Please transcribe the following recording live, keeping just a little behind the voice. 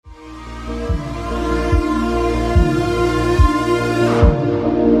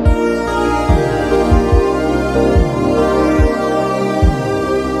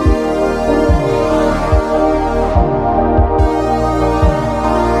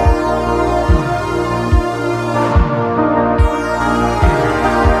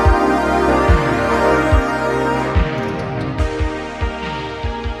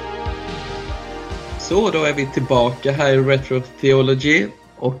då är vi tillbaka här i Retro Theology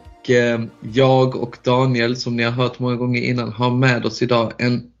och jag och Daniel, som ni har hört många gånger innan, har med oss idag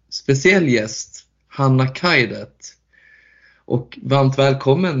en speciell gäst, Hanna Kaidet. Och varmt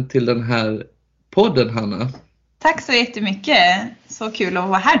välkommen till den här podden, Hanna. Tack så jättemycket, så kul att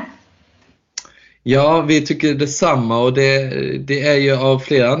vara här. Ja, vi tycker detsamma, och det är ju av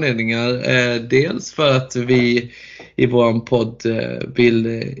flera anledningar. Dels för att vi i vår podd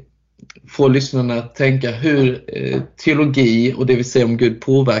vill få lyssnarna att tänka hur teologi och det vi säger om Gud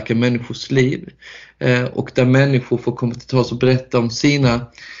påverkar människors liv. Och där människor får komma till tals och berätta om sina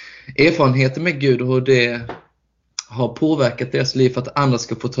erfarenheter med Gud och hur det har påverkat deras liv, för att andra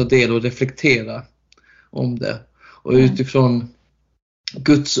ska få ta del och reflektera om det. Och utifrån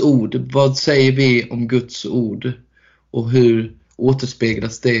Guds ord, vad säger vi om Guds ord och hur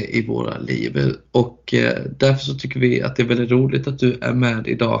återspeglas det i våra liv? Och därför så tycker vi att det är väldigt roligt att du är med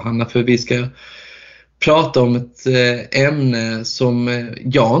idag, Hanna, för vi ska prata om ett ämne som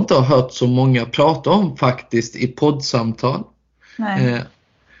jag inte har hört så många prata om faktiskt i poddsamtal. Nej.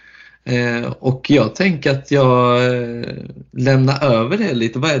 Och jag tänker att jag lämnar över det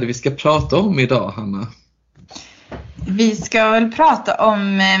lite. Vad är det vi ska prata om idag, Hanna? Vi ska väl prata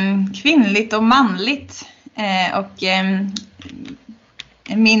om kvinnligt och manligt och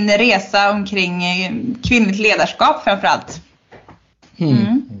min resa omkring kvinnligt ledarskap framförallt.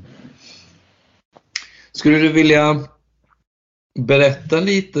 Skulle du vilja berätta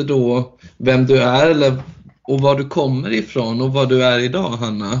lite då vem du är och var du kommer ifrån och vad du är idag,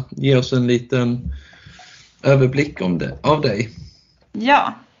 Hanna? Ge oss en liten överblick av dig.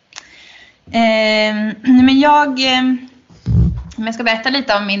 Ja. Men om jag ska berätta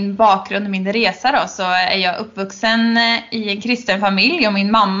lite om min bakgrund och min resa då, så är jag uppvuxen i en kristen familj och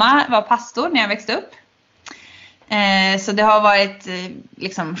min mamma var pastor när jag växte upp. Så det har varit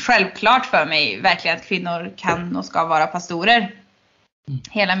liksom självklart för mig verkligen att kvinnor kan och ska vara pastorer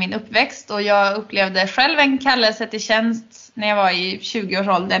hela min uppväxt. Och jag upplevde själv en kallelse till tjänst när jag var i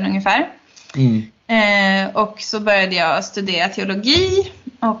 20-årsåldern ungefär. Och så började jag studera teologi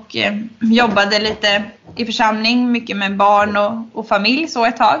och jobbade lite i församling, mycket med barn och familj så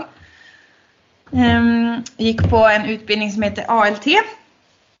ett tag. Gick på en utbildning som heter ALT.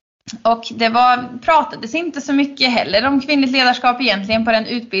 Och pratades inte så mycket heller om kvinnligt ledarskap egentligen på den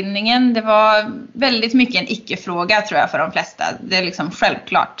utbildningen. Det var väldigt mycket en icke-fråga tror jag för de flesta. Det är liksom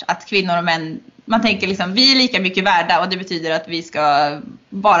självklart att kvinnor och män, man tänker liksom vi är lika mycket värda och det betyder att vi ska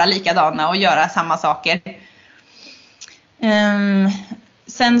vara likadana och göra samma saker.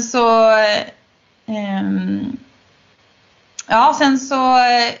 Sen så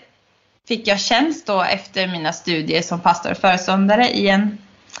fick jag tjänst då efter mina studier som pastor och föreståndare i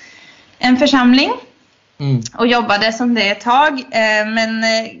en församling och jobbade som det ett tag. Men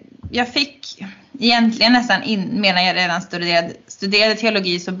jag fick egentligen nästan medan jag redan studerade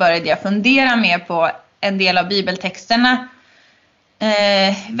teologi så började jag fundera mer på en del av bibeltexterna.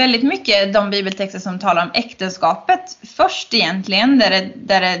 Väldigt mycket de bibeltexter som talar om äktenskapet först egentligen,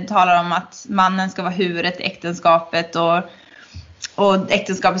 där det talar om att mannen ska vara huvudet i äktenskapet och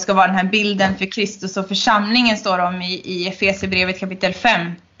äktenskapet ska vara den här bilden för Kristus och församlingen, står om i Efesierbrevet kapitel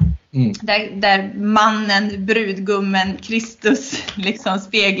 5. Där mannen, brudgummen, Kristus liksom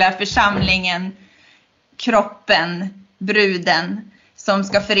speglar församlingen, kroppen, bruden som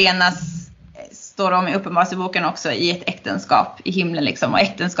ska förenas, står om i Uppenbarelseboken också, i ett äktenskap i himlen liksom. Och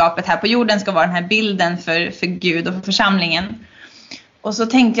äktenskapet här på jorden ska vara den här bilden för Gud och för församlingen. Och så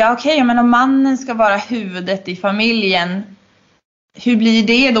tänkte jag, okej, men om mannen ska vara huvudet i familjen, hur blir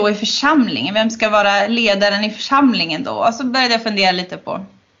det då i församlingen? Vem ska vara ledaren i församlingen då? Och så började jag fundera lite på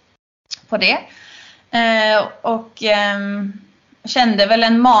det. Och kände väl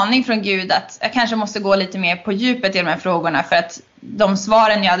en maning från Gud att jag kanske måste gå lite mer på djupet i de här frågorna, för att de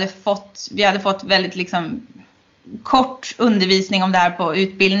svaren jag hade fått, vi hade fått väldigt liksom kort undervisning om det här på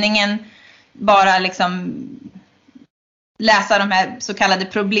utbildningen, bara liksom läsa de här så kallade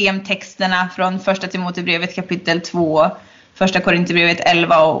problemtexterna från första Timoteusbrevet kapitel 2, första Korinthierbrevet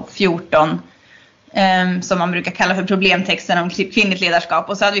 11 och 14, som man brukar kalla för problemtexterna om kvinnligt ledarskap.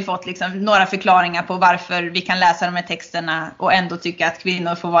 Och så hade vi fått liksom några förklaringar på varför vi kan läsa de här texterna och ändå tycka att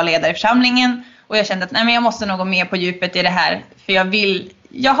kvinnor får vara ledare i församlingen. Och jag kände att nej, men jag måste nog gå mer på djupet i det här, för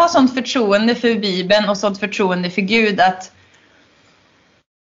jag har sånt förtroende för Bibeln och sånt förtroende för Gud att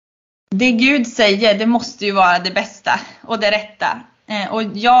det Gud säger, det måste ju vara det bästa och det rätta. Och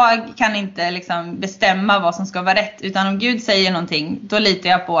jag kan inte liksom bestämma vad som ska vara rätt, utan om Gud säger någonting, då litar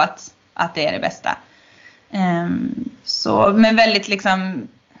jag på att det är det bästa. Så, men väldigt liksom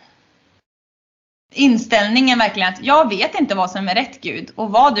inställningen verkligen att jag vet inte vad som är rätt, Gud.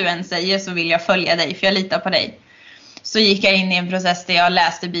 Och vad du än säger så vill jag följa dig, för jag litar på dig. Så gick jag in i en process där jag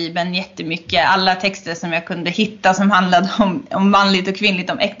läste Bibeln jättemycket. Alla texter som jag kunde hitta som handlade om manligt och kvinnligt,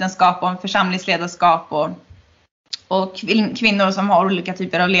 om äktenskap, om församlingsledarskap och kvinnor som har olika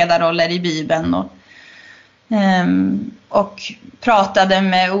typer av ledarroller i Bibeln. Och pratade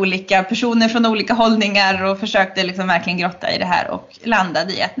med olika personer från olika hållningar och försökte liksom verkligen grotta i det här och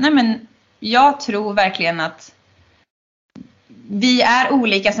landade i att jag tror verkligen att vi är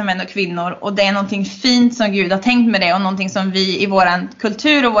olika som män och kvinnor, och det är någonting fint som Gud har tänkt med det, och någonting som vi i våran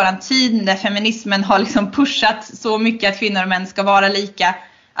kultur och våran tid där feminismen har liksom pushat så mycket att kvinnor och män ska vara lika,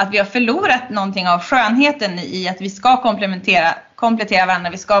 att vi har förlorat någonting av skönheten i att vi ska komplettera varandra,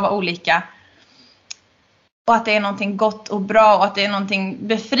 vi ska vara olika. Och att det är någonting gott och bra, och att det är någonting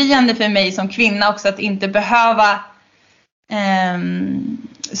befriande för mig som kvinna också att inte behöva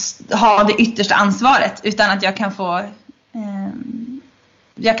ha det yttersta ansvaret, utan att jag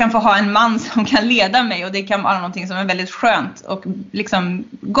kan få ha en man som kan leda mig, och det kan vara någonting som är väldigt skönt och liksom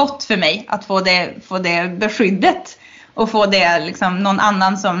gott för mig att få det beskyddet och få det liksom någon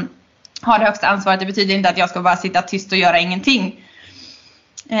annan som har det högsta ansvaret. Det betyder inte att jag ska bara sitta tyst och göra ingenting.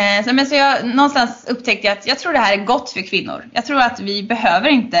 Så jag någonstans upptäckte att jag tror det här är gott för kvinnor. Jag tror att vi behöver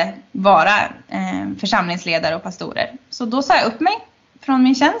inte vara församlingsledare och pastorer. Så då sa jag upp mig från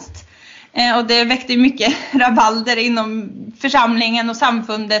min tjänst. Och det väckte mycket rabalder inom församlingen och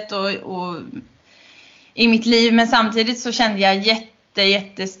samfundet och i mitt liv. Men samtidigt så kände jag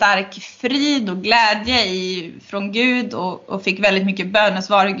jättestark frid och glädje från Gud. Och fick väldigt mycket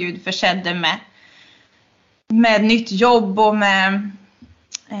bönesvar. Gud försedde med nytt jobb och med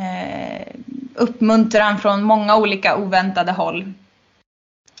uppmuntran från många olika oväntade håll.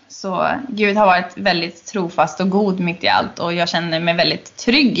 Så Gud har varit väldigt trofast och god mitt i allt, och jag känner mig väldigt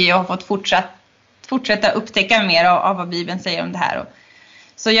trygg i och har fått fortsätta upptäcka mer av vad Bibeln säger om det här.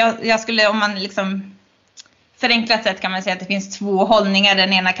 Så jag skulle, om man liksom förenklat sätt kan man säga att det finns två hållningar.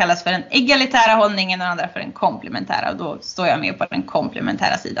 Den ena kallas för den egalitära hållningen och den andra för den komplementära, och då står jag med på den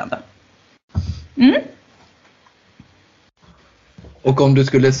komplementära sidan då. Och om du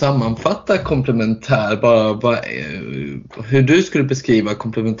skulle sammanfatta komplementär, bara hur du skulle beskriva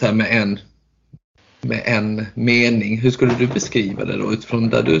komplementär med en mening, hur skulle du beskriva det då utifrån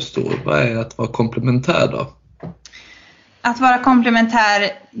där du står? Vad är att vara komplementär då? Att vara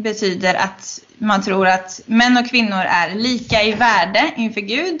komplementär betyder att man tror att män och kvinnor är lika i värde inför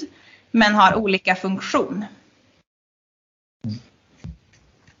Gud, men har olika funktion.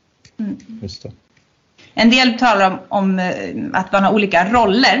 Just det. En del talar om att man har olika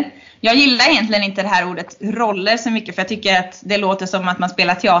roller. Jag gillar egentligen inte det här ordet roller så mycket, för jag tycker att det låter som att man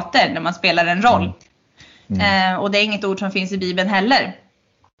spelar teater när man spelar en roll. Och det är inget ord som finns i Bibeln heller.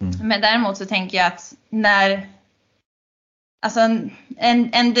 Men däremot så tänker jag att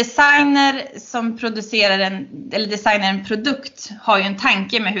en designer som designar en produkt har ju en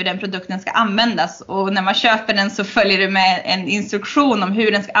tanke med hur den produkten ska användas, och när man köper den så följer det med en instruktion om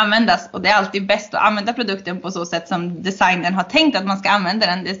hur den ska användas, och det är alltid bäst att använda produkten på så sätt som designern har tänkt att man ska använda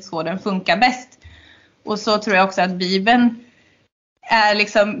den. Det är så den funkar bäst. Och så tror jag också att Bibeln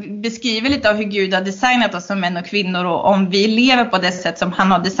beskriver lite av hur Gud har designat oss som män och kvinnor, och om vi lever på det sätt som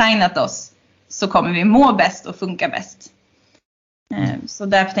han har designat oss så kommer vi må bäst och funka bäst. Så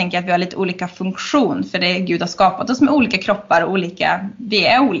därför tänker jag att vi har lite olika funktion, för det Gud har skapat oss med olika kroppar och vi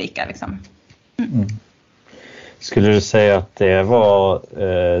är olika liksom. Skulle du säga att det var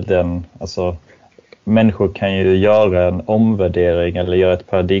människor kan ju göra en omvärdering eller göra ett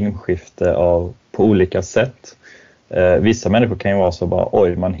paradigmskifte på olika sätt. Vissa människor kan ju vara så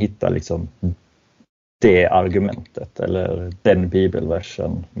bara, man hittar liksom det argumentet eller den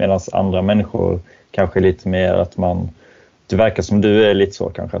bibelversen, medan andra människor kanske lite mer att det verkar som du är lite så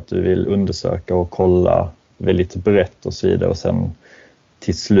kanske att du vill undersöka och kolla väldigt brett och så vidare, och sen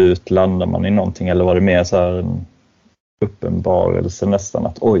till slut landar man i någonting, eller var det mer så här en uppenbarelse nästan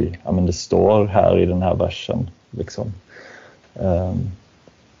att men det står här i den här versen liksom.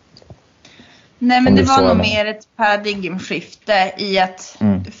 Nej, men det var nog mer ett paradigmskifte i att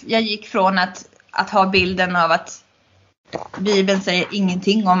jag gick från att ha bilden av att Bibeln säger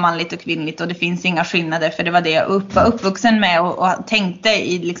ingenting om manligt och kvinnligt och det finns inga skillnader, för det var det jag var uppvuxen med och tänkte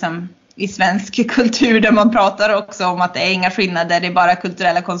i svensk kultur, där man pratar också om att det är inga skillnader, det är bara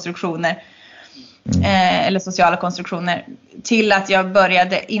kulturella konstruktioner eller sociala konstruktioner, till att jag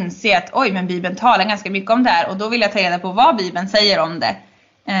började inse att men Bibeln talar ganska mycket om det här, och då vill jag ta reda på vad Bibeln säger om det.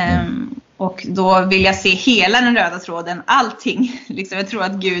 Och då vill jag se hela den röda tråden, allting. Jag tror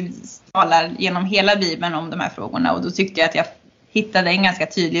att Gud talar genom hela Bibeln om de här frågorna, och då tyckte jag att jag hittade en ganska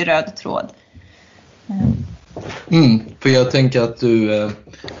tydlig röd tråd. För jag tänker att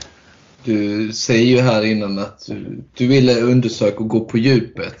du säger ju här innan att du ville undersöka och gå på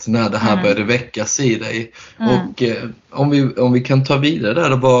djupet när det här började väckas i dig. Och om vi kan ta vidare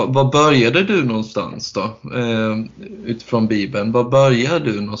där, var började du någonstans då? Utifrån Bibeln, var börjar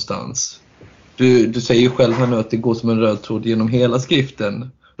du någonstans? Du säger ju själv här nu att det går som en röd tråd genom hela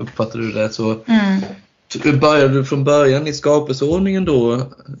skriften. Uppfattar du det så? Började du från början i skapelseordningen då,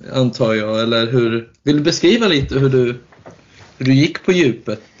 antar jag? Eller vill du beskriva lite hur du gick på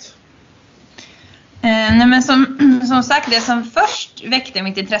djupet? Nej, men som sagt, det som först väckte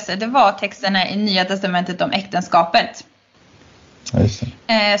mitt intresse, det var texterna i Nya testamentet om äktenskapet.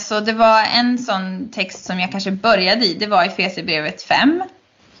 Så det var en sån text som jag kanske började i. Det var Efesierbrevet 5.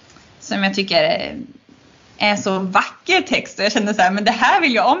 Som jag tycker är så vacker text. Och jag kände så här, men det här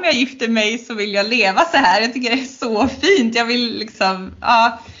vill jag, om jag gifter mig så vill jag leva så här. Jag tycker det är så fint. Jag vill liksom,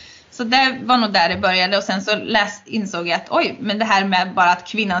 ja. Så det var nog där det började. Och sen så insåg jag att men det här med bara att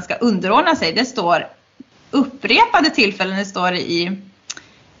kvinnan ska underordna sig, det står upprepade tillfällen. Det står i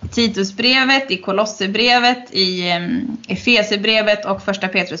Titusbrevet, i Kolosserbrevet, i Efesierbrevet och första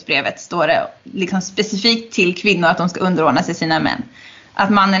Petrusbrevet står det liksom specifikt till kvinnor att de ska underordna sig sina män. Att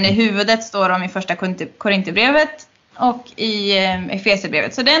mannen är huvudet står de i första Korinthierbrevet och i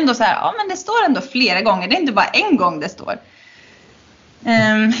Efesierbrevet. Så det är ändå så här, men det står ändå flera gånger. Det är inte bara en gång det står.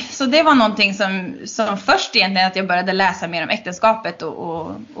 Så det var någonting som först egentligen att jag började läsa mer om äktenskapet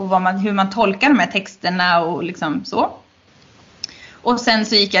och hur man tolkar de här texterna och liksom så. Och sen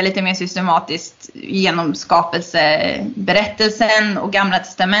så gick jag lite mer systematiskt genom skapelseberättelsen och Gamla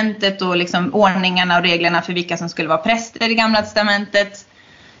testamentet och liksom ordningarna och reglerna för vilka som skulle vara präster i Gamla testamentet.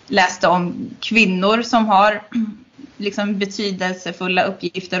 Läste om kvinnor som har liksom betydelsefulla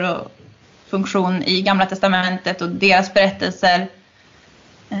uppgifter och funktion i Gamla testamentet och deras berättelser.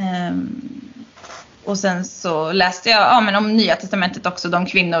 Och sen så läste jag om Nya testamentet också, de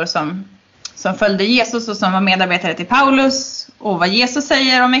kvinnor som följde Jesus och som var medarbetare till Paulus, och vad Jesus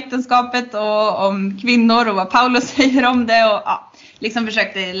säger om äktenskapet och om kvinnor och vad Paulus säger om det, och liksom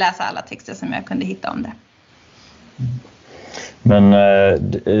försökte läsa alla texter som jag kunde hitta om det. Men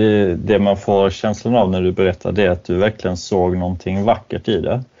det man får känslan av när du berättar det är att du verkligen såg någonting vackert i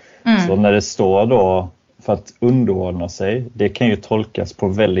det. Så när det står då för att underordna sig, det kan ju tolkas på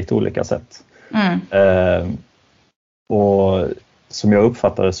väldigt olika sätt. Och som jag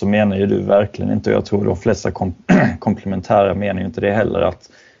uppfattar det så menar ju du verkligen inte, och jag tror de flesta komplementära menar ju inte det heller, att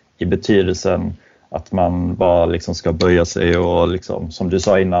i betydelsen att man bara liksom ska böja sig och liksom, som du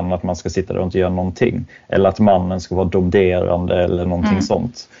sa innan, att man ska sitta där och inte göra någonting. Eller att mannen ska vara dominerande eller någonting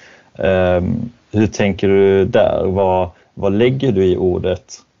sånt. Hur tänker du där? Vad lägger du i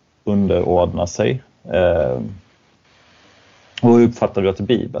ordet underordna sig? Och hur uppfattar du att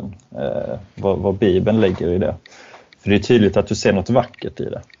Bibeln? Vad Bibeln lägger i det? För det är tydligt att du ser något vackert i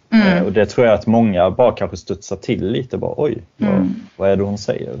det. Och det tror jag att många bara kanske studsar till lite. Bara, vad är det hon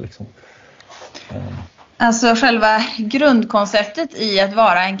säger? Liksom. Alltså själva grundkonceptet i att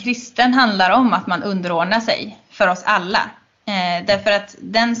vara en kristen handlar om att man underordnar sig för oss alla. Därför att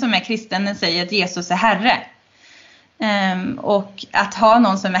den som är kristen, den säger att Jesus är Herre. Och att ha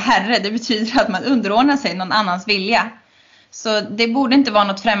någon som är Herre, det betyder att man underordnar sig någon annans vilja. Så det borde inte vara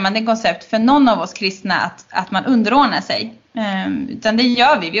något främmande koncept för någon av oss kristna att man underordnar sig. Utan det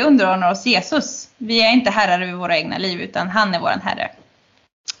gör vi. Vi underordnar oss Jesus. Vi är inte herrar över våra egna liv, utan han är vår Herre.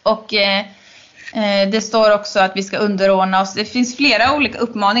 Och det står också att vi ska underordna oss. Det finns flera olika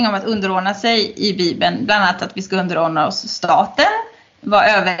uppmaningar om att underordna sig i Bibeln. Bland annat att vi ska underordna oss staten. Vad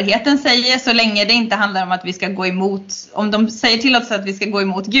överheten säger, så länge det inte handlar om att vi ska gå emot. Om de säger till oss att vi ska gå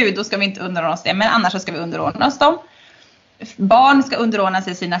emot Gud, då ska vi inte underordna oss det. Men annars så ska vi underordna oss dem. Barn ska underordna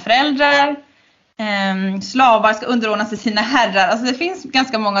sig sina föräldrar. Slavar ska underordna sig sina herrar. Alltså det finns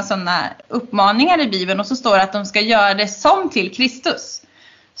ganska många sådana uppmaningar i Bibeln. Och så står det att de ska göra det som till Kristus.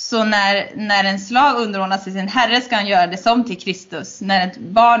 Så när en slav underordnar sig sin herre ska han göra det som till Kristus. När ett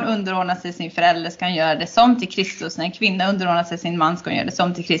barn underordnar sig sin förälder ska han göra det som till Kristus. När en kvinna underordnar sig sin man ska han göra det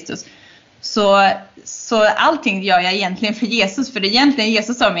som till Kristus. Så allting gör jag egentligen för Jesus. För det är egentligen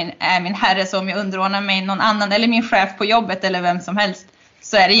Jesus som är min herre. Så om jag underordnar mig någon annan eller min chef på jobbet eller vem som helst,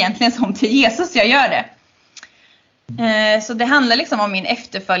 så är det egentligen som till Jesus jag gör det. Så det handlar liksom om min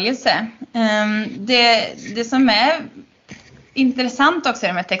efterföljelse. Det som är intressant också i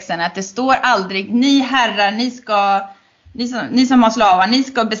de här texterna är att det står aldrig: ni herrar, ni som har slavar, ni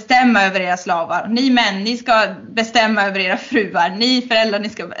ska bestämma över era slavar. Ni män, ni ska bestämma över era fruar. Ni föräldrar, ni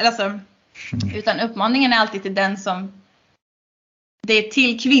ska... Alltså, utan uppmaningen är alltid till den som det är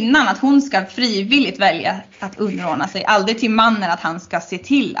till kvinnan att hon ska frivilligt välja att underordna sig. Aldrig till mannen att han ska se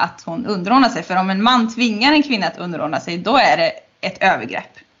till att hon underordnar sig. För om en man tvingar en kvinna att underordna sig, då är det ett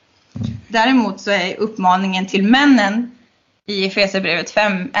övergrepp. Däremot så är uppmaningen till männen i Efesierbrevet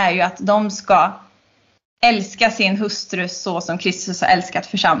 5 är ju att de ska älska sin hustru så som Kristus har älskat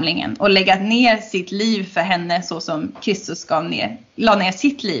församlingen. Och lägga ner sitt liv för henne så som Kristus la ner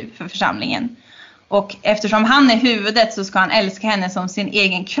sitt liv för församlingen. Och eftersom han är huvudet så ska han älska henne som sin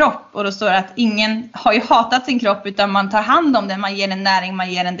egen kropp. Och då står det att ingen har ju hatat sin kropp utan man tar hand om den. Man ger den näring,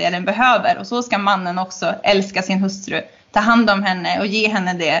 man ger den det den behöver. Och så ska mannen också älska sin hustru. Ta hand om henne och ge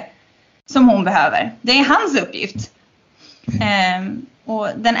henne det som hon behöver. Det är hans uppgift. Och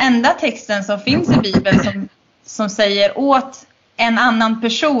den enda texten som finns i Bibeln som säger åt en annan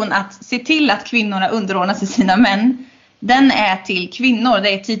person att se till att kvinnorna underordnar sig sina män. Den är till kvinnor. Det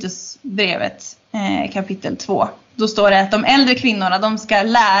är Titusbrevet kapitel 2. Då står det att de äldre kvinnorna, de ska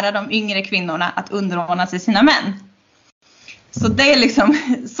lära de yngre kvinnorna att underordna sig sina män. Så det är liksom,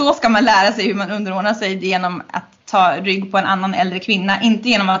 så ska man lära sig hur man underordnar sig, genom att ta rygg på en annan äldre kvinna. Inte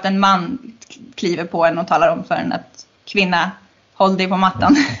genom att en man kliver på en och talar om för en att kvinna, håll dig på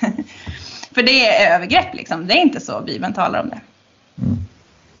mattan. För det är övergrepp liksom. Det är inte så Bibeln talar om det.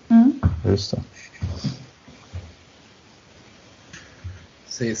 Just det.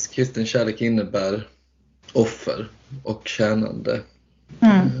 Precis, kristen kärlek innebär offer och tjänande.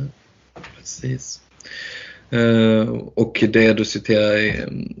 Precis. Och det du citerar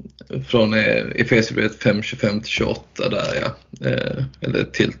från Efesierbrevet 5:25-28 där, ja. Eller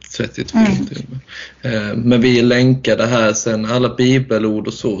till 32. Men vi länkar det här sen, alla bibelord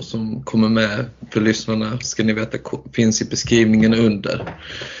och så som kommer med för lyssnarna, ska ni veta, finns i beskrivningen under.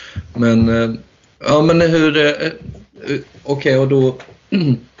 Men ja, men hur okej, och då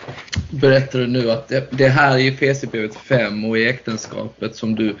berättar du nu att det här är i Efesierbrevet 5 och i äktenskapet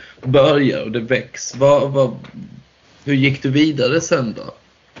som du börjar och det väcks. Hur gick du vidare sen då?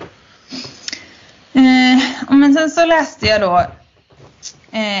 Men sen så läste jag då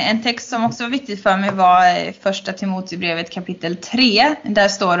en text som också var viktig för mig, var första Timoteusbrevet kapitel 3. Där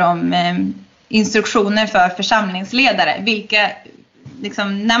står det om instruktioner för församlingsledare. Vilka,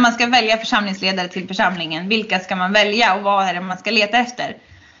 liksom, när man ska välja församlingsledare till församlingen, vilka ska man välja och vad är det man ska leta efter?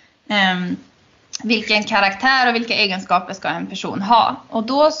 Vilken karaktär och vilka egenskaper ska en person ha? Och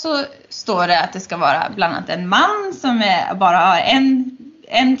då så står det att det ska vara bland annat en man som bara har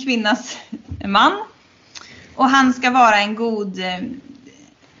en kvinnas man. Och han ska vara en god...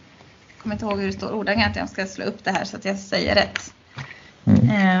 Jag kommer inte ihåg hur det står ordagrant. Jag ska slå upp det här så att jag säger rätt.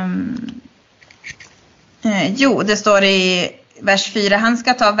 Det står i vers 4. Han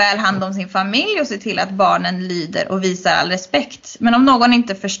ska ta väl hand om sin familj och se till att barnen lyder och visar all respekt. Men om någon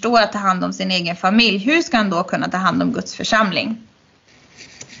inte förstår att ta hand om sin egen familj, hur ska han då kunna ta hand om Guds församling?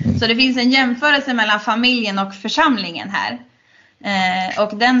 Så det finns en jämförelse mellan familjen och församlingen här.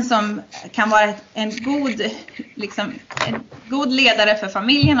 Och den som kan vara en god ledare för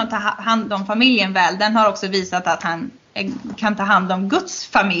familjen och ta hand om familjen väl, den har också visat att han kan ta hand om Guds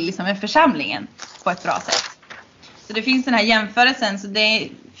familj som är församlingen på ett bra sätt. Så det finns den här jämförelsen. Så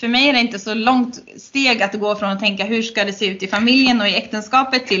för mig är det inte så långt steg att gå från att tänka hur ska det se ut i familjen och i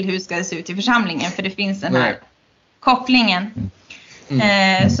äktenskapet till hur ska det se ut i församlingen. För det finns den här kopplingen.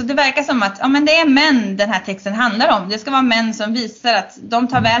 Så det verkar som att men det är män den här texten handlar om. Det ska vara män som visar att de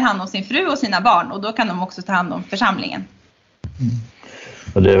tar väl hand om sin fru och sina barn. Och då kan de också ta hand om församlingen.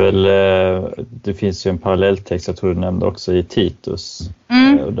 Och det är väl, det finns ju en parallelltext, jag tror du nämnde också, i Titus.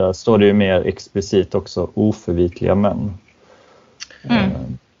 Och där står det ju mer explicit också oförvitliga män.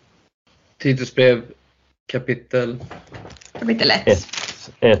 Titus brev kapitel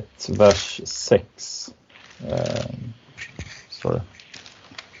 1 vers 6. Står det.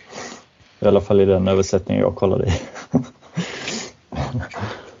 I alla fall i den översättningen jag kollade i.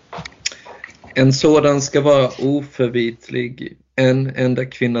 En sådan ska vara oförvitlig, en enda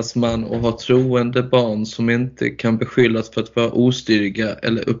kvinnas man, och ha troende barn som inte kan beskyllas för att vara ostyriga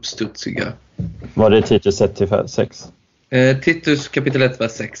eller uppstudsiga. Var det Titus 1-6? Titus kapitel 1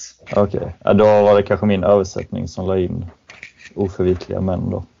 vers 6. Okej, då var det kanske min översättning som la in oförvitliga män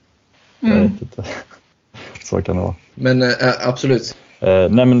då. Jag vet inte. Så kan det vara. Men absolut. Nej,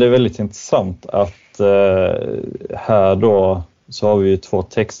 men det är väldigt intressant att här då så har vi ju 2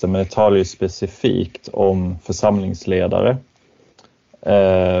 texter, men det talar ju specifikt om församlingsledare.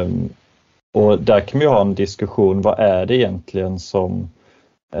 Och där kan vi ha en diskussion, vad är det egentligen som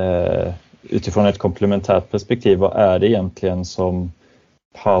utifrån ett komplementärt perspektiv, vad är det egentligen som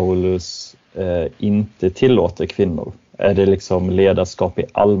Paulus inte tillåter kvinnor? Är det liksom ledarskap i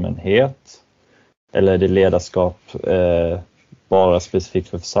allmänhet? Eller är det ledarskap bara specifikt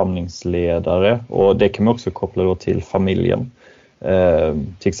för församlingsledare, och det kan man också koppla då till familjen.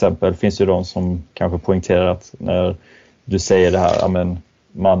 Till exempel finns det de som kanske poängterar att när du säger det här, men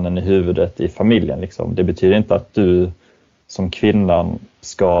mannen är huvudet i familjen liksom, det betyder inte att du som kvinnan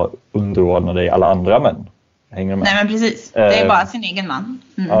ska underordna dig alla andra män. Hänger med? Nej, men precis. Det är bara sin egen man.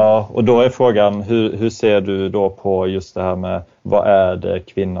 Ja, och då är frågan, hur ser du då på just det här med vad är det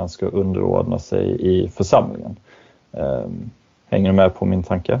kvinnan ska underordna sig i församlingen? Hänger du med på min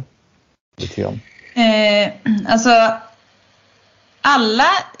tanke? Lite grann. Alltså, alla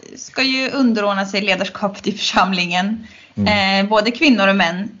ska ju underordna sig ledarskapet i församlingen. Både kvinnor och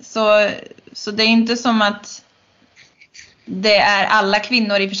män. Så det är inte som att det är alla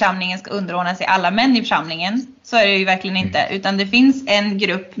kvinnor i församlingen ska underordna sig alla män i församlingen. Så är det ju verkligen inte. Utan det finns en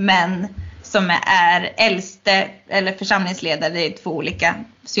grupp män som är äldste eller församlingsledare. Det är 2 olika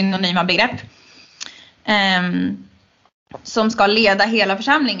synonyma begrepp. Som ska leda hela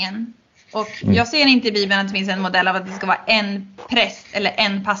församlingen. Och jag ser inte i Bibeln att det finns en modell av att det ska vara en präst eller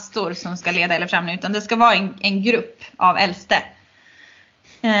en pastor som ska leda hela församlingen. Utan det ska vara en grupp av äldste.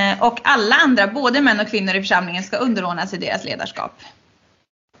 Och alla andra, både män och kvinnor i församlingen, ska underordna sig deras ledarskap.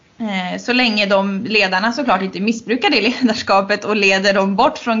 Så länge de ledarna såklart inte missbrukar det ledarskapet och leder dem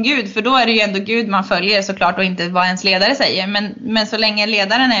bort från Gud. För då är det ju ändå Gud man följer såklart och inte vad ens ledare säger. Men så länge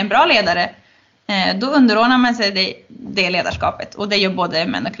ledaren är en bra ledare, då underordnar man sig det ledarskapet. Och det gör både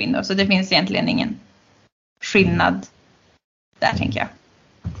män och kvinnor. Så det finns egentligen ingen skillnad där, tänker jag.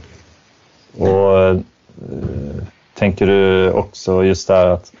 Och tänker du också just där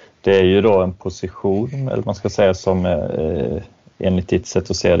att det är ju då en position, eller man ska säga, som enligt ditt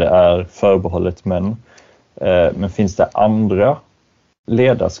sätt att se det är förbehållet män. Men finns det andra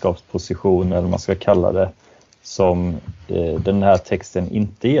ledarskapspositioner, eller man ska kalla det, som den här texten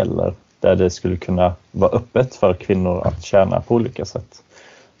inte gäller, där det skulle kunna vara öppet för kvinnor att tjäna på olika sätt?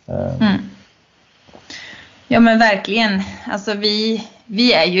 Ja, men verkligen. Alltså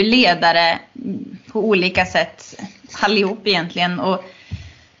vi är ju ledare på olika sätt allihop egentligen, och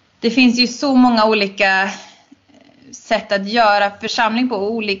det finns ju så många olika sätt att göra församling på,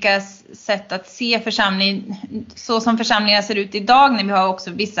 olika sätt att se församling, så som församlingar ser ut idag, när vi har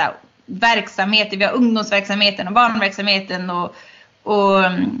också vissa verksamheter, vi har ungdomsverksamheten och barnverksamheten och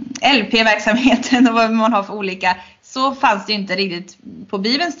LP-verksamheten och vad man har för olika. Så fanns det ju inte riktigt på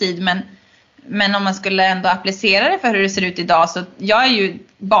Bibelns tid, men om man skulle ändå applicera det för hur det ser ut idag, så jag är ju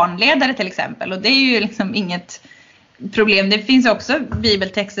barnledare till exempel, och det är ju liksom inget problem. Det finns också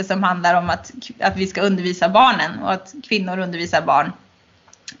bibeltexter som handlar om att vi ska undervisa barnen och att kvinnor undervisar barn.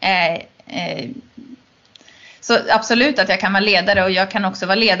 Så absolut att jag kan vara ledare, och jag kan också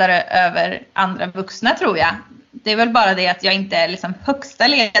vara ledare över andra vuxna, tror jag. Det är väl bara det att jag inte är liksom högsta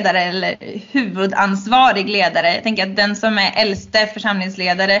ledare eller huvudansvarig ledare. Jag tänker att den som är äldste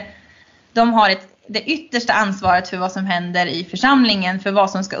församlingsledare, de har det yttersta ansvaret för vad som händer i församlingen, för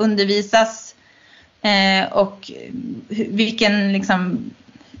vad som ska undervisas och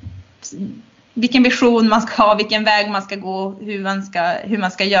vilken vision man ska ha, vilken väg man ska gå, hur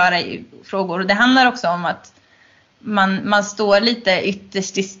man ska göra i frågor. Och det handlar också om att man står lite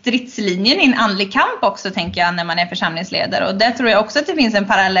ytterst i stridslinjen i en andlig kamp också, tänker jag, när man är församlingsledare. Och där tror jag också att det finns en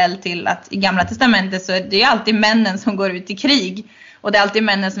parallell till att i Gamla testamentet så är det ju alltid männen som går ut i krig. Och det är alltid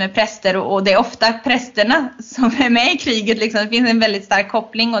männen som är präster, och det är ofta prästerna som är med i kriget. Liksom. Det finns en väldigt stark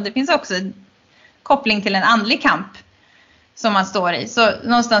koppling, och det finns också en koppling till en andlig kamp som man står i. Så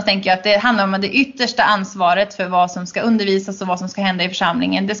någonstans tänker jag att det handlar om att det yttersta ansvaret för vad som ska undervisas och vad som ska hända i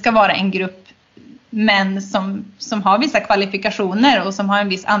församlingen. Det ska vara en grupp män som har vissa kvalifikationer och som har en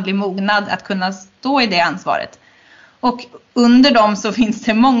viss andlig mognad att kunna stå i det ansvaret. Och under dem så finns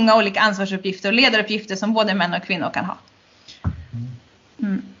det många olika ansvarsuppgifter och ledaruppgifter som både män och kvinnor kan ha.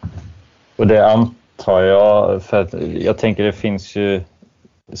 Och det antar jag, för att jag tänker det finns ju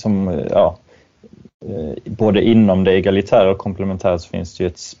som, både inom det egalitära och komplementära så finns det ju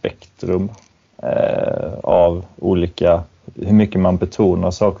ett spektrum av olika, hur mycket man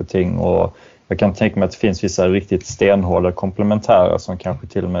betonar saker och ting, och jag kan tänka mig att det finns vissa riktigt stenhårda komplementära som kanske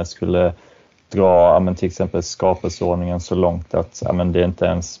till och med skulle dra till exempel skapelseordningen så långt att det är inte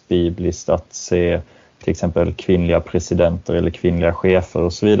ens bibliskt att se till exempel kvinnliga presidenter eller kvinnliga chefer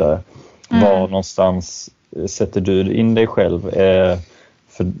och så vidare. Var någonstans sätter du in dig själv?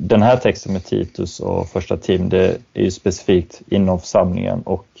 För den här texten med Titus och första Tim, det är ju specifikt inom församlingen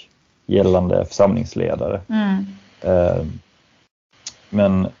och gällande församlingsledare.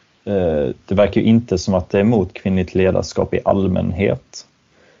 Men det verkar ju inte som att det är emot kvinnligt ledarskap i allmänhet.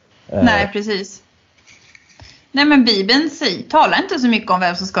 Nej, precis. Nej, men Bibeln talar inte så mycket om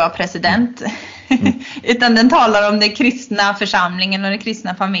vem som ska vara president. Utan den talar om den kristna församlingen och den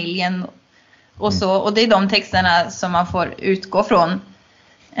kristna familjen. Och så. Och det är de texterna som man får utgå från.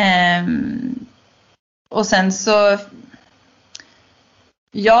 Och sen så...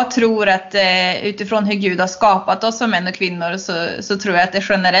 Jag tror att utifrån hur Gud har skapat oss som män och kvinnor så tror jag att det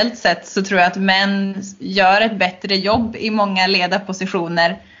generellt sett så tror jag att män gör ett bättre jobb i många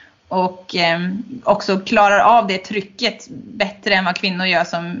ledarpositioner och också klarar av det trycket bättre än vad kvinnor gör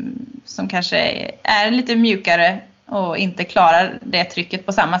som kanske är lite mjukare och inte klarar det trycket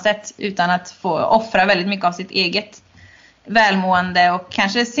på samma sätt utan att få offra väldigt mycket av sitt eget välmående och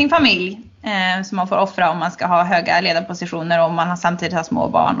kanske sin familj som man får offra om man ska ha höga ledarpositioner och om man samtidigt har små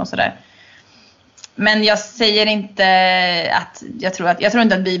barn och sådär. Men jag säger inte att jag tror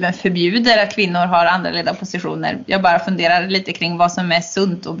inte att Bibeln förbjuder att kvinnor har andra ledarpositioner. Jag bara funderar lite kring vad som är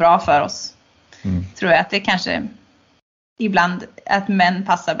sunt och bra för oss. Tror jag att det kanske ibland att män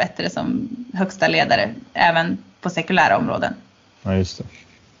passar bättre som högsta ledare även på sekulära områden. Ja, just det.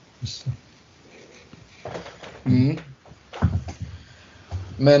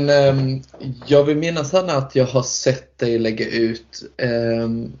 Men jag vill minnas Hanna att jag har sett dig lägga ut,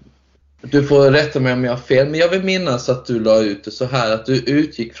 du får rätta mig om jag har fel, men jag vill minnas att du la ut det så här att du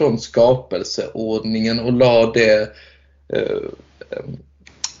utgick från skapelseordningen och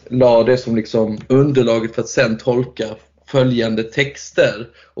la det som liksom underlaget för att sen tolka följande texter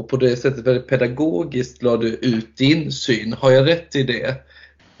och på det sättet väldigt pedagogiskt la du ut din syn. Har jag rätt i det?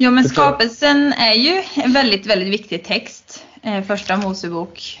 Ja, men skapelsen är ju en väldigt, väldigt viktig text. Första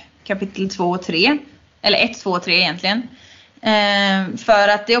Mosebok kapitel 2 och 3. Eller 1, 2 och 3 egentligen. För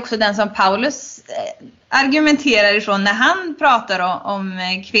att det är också den som Paulus argumenterar ifrån när han pratar om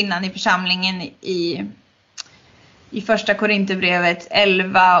kvinnan i församlingen i första Korinthierbrevet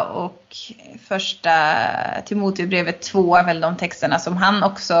 11 och första Timoteusbrevet 2 är väl de texterna som han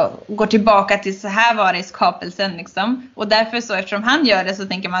också går tillbaka till. Så här var det i skapelsen liksom. Och därför så eftersom han gör det så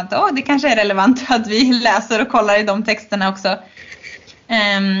tänker man att det kanske är relevant att vi läser och kollar i de texterna också.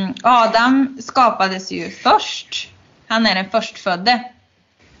 Adam skapades ju först. Han är den förstfödde.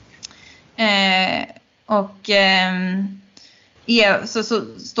 Så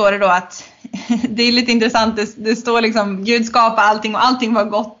står det då att det är lite intressant, det står liksom Gud skapar allting och allting var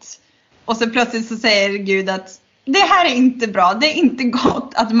gott och så plötsligt så säger Gud att det här är inte bra, det är inte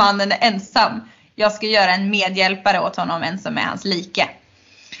gott att mannen är ensam, jag ska göra en medhjälpare åt honom, en som är hans like.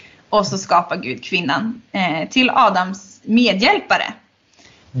 Och så skapar Gud kvinnan till Adams medhjälpare.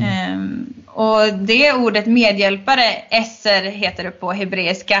 Och det ordet medhjälpare, esser heter det på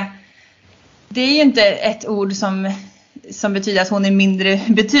hebreiska, det är ju inte ett ord som betyder att hon är mindre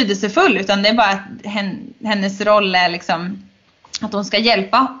betydelsefull, utan det är bara att hennes roll är liksom att hon ska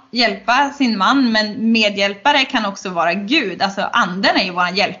hjälpa sin man, men medhjälpare kan också vara Gud, alltså anden är ju vår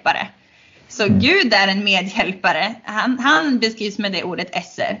hjälpare. Så Gud är en medhjälpare, han beskrivs med det ordet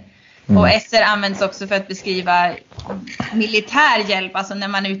esser. Och esser används också för att beskriva militär hjälp, alltså när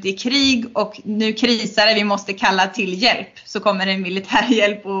man är ute i krig och nu krisar det, vi måste kalla till hjälp, så kommer det militär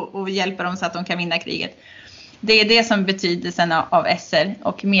hjälp och hjälper dem så att de kan vinna kriget. Det är det som betydelsen av esser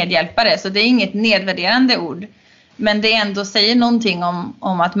och medhjälpare. Så det är inget nedvärderande ord. Men det ändå säger någonting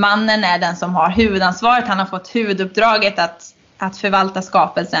om att mannen är den som har huvudansvaret. Han har fått huvuduppdraget att förvalta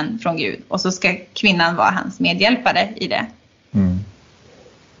skapelsen från Gud. Och så ska kvinnan vara hans medhjälpare i det.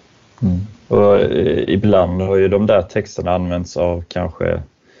 Och ibland har ju de där texterna använts av kanske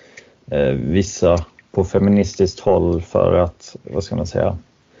vissa på feministiskt håll för att, vad ska man säga,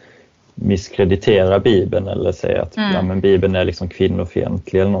 misskreditera Bibeln eller säga att ja, men Bibeln är liksom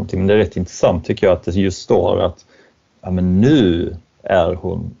kvinnofientlig eller någonting. Men det är rätt intressant tycker jag att det just står att ja, men nu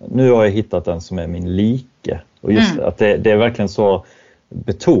har jag hittat den som är min like. Och just att det är verkligen så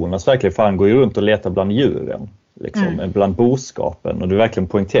betonas verkligen, för han går ju runt och letar bland djuren liksom, bland boskapen, och du verkligen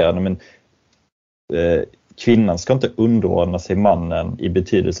poängterar men kvinnan ska inte underordna sig mannen i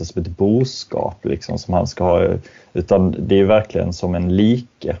betydelse som ett boskap liksom, som han ska ha, utan det är verkligen som en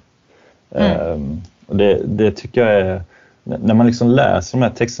like. Och det tycker jag är, när man liksom läser de här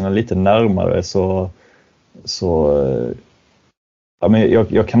texterna lite närmare så ja, men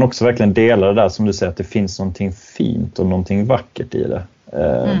jag kan också verkligen dela det där som du säger, att det finns någonting fint och någonting vackert i det.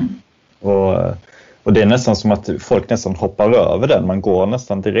 Och det är nästan som att folk nästan hoppar över den. Man går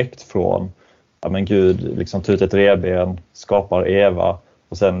nästan direkt från ja, men Gud liksom tar ut ett revben, skapar Eva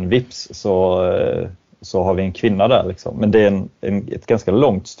och sen vips så har vi en kvinna där liksom. Men det är ett ganska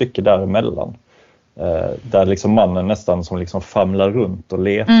långt stycke däremellan. Där liksom mannen nästan som liksom famlar runt och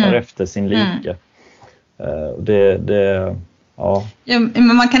letar efter sin like. Ja. Ja,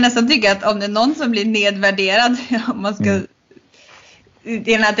 men man kan nästan tycka att om det är någon som blir nedvärderad, om man ska i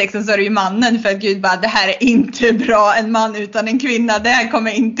den här texten så är det ju mannen, för att Gud bara, det här är inte bra, en man utan en kvinna, det här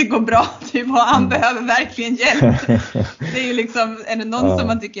kommer inte gå bra, typ, och han behöver verkligen hjälp. Det är ju liksom, är det någon som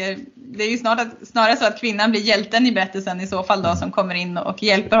man tycker, det är ju snarare så att kvinnan blir hjälten i berättelsen i så fall då, som kommer in och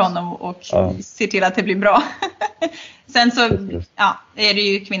hjälper honom och ser till att det blir bra. Sen så är det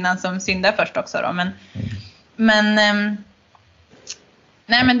ju kvinnan som syndar först också då, men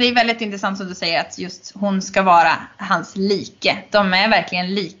det är väldigt intressant som du säger, att just hon ska vara hans like. De är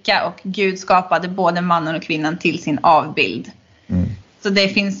verkligen lika, och Gud skapade både mannen och kvinnan till sin avbild. Så det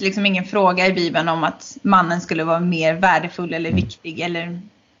finns liksom ingen fråga i Bibeln om att mannen skulle vara mer värdefull eller viktig eller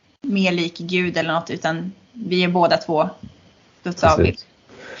mer lik Gud eller något, utan vi är båda två Guds avbild.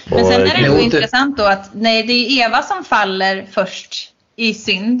 Men sen är det ju intressant då att det är Eva som faller först i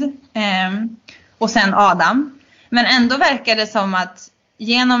synd och sen Adam. Men ändå verkar det som att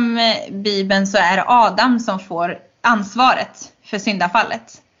genom Bibeln så är det Adam som får ansvaret för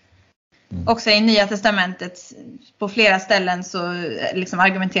syndafallet. Också i Nya testamentet på flera ställen så liksom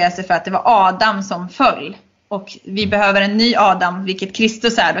argumenteras det för att det var Adam som föll. Och vi behöver en ny Adam, vilket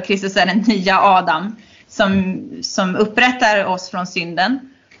Kristus är. Och Kristus är den nya Adam som upprättar oss från synden.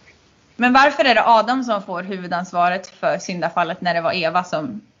 Men varför är det Adam som får huvudansvaret för syndafallet när det var Eva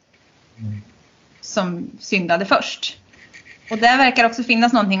som syndade först? Och där verkar också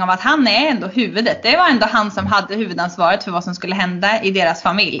finnas någonting om att han är ändå huvudet. Det var ändå han som hade huvudansvaret för vad som skulle hända i deras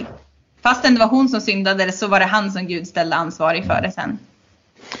familj. Fastän det var hon som syndade, så var det han som Gud ställde ansvarig för det sen.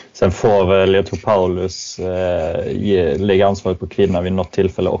 Sen får väl, jag tror Paulus lägga ansvaret på kvinnan vid något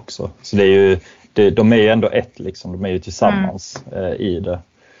tillfälle också. Så det är ju, de är ju ändå ett liksom, de är ju tillsammans i det.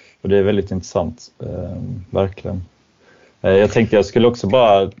 Och det är väldigt intressant, verkligen. Jag tänkte jag skulle också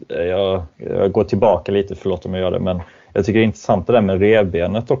bara, jag går tillbaka lite, förlåt om jag gör det, men jag tycker det är intressant det där med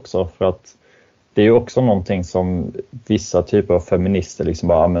revbenet också, för att det är ju också någonting som vissa typer av feminister liksom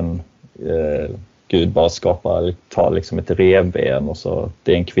bara, Gud bara tar liksom ett revben och så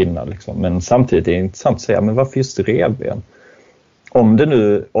det är en kvinna liksom. Men samtidigt är det intressant att säga, men varför just revben?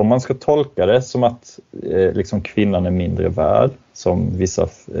 Om man ska tolka det som att liksom kvinnan är mindre värd, som vissa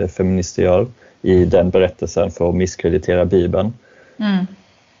feminister gör i den berättelsen för att misskreditera Bibeln.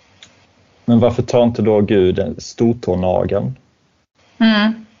 Men varför tar inte då Gud stortånageln?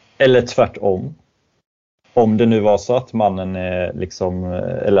 Eller tvärtom? Om det nu var så att mannen är liksom,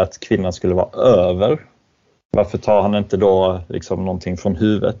 eller att kvinnan skulle vara över, varför tar han inte då liksom någonting från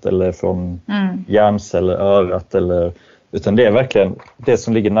huvudet eller från hjärnceller, örat, eller, utan det är verkligen det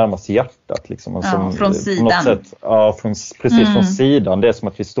som ligger närmast hjärtat liksom, och som, från sidan. På något sätt, precis från sidan. Det är som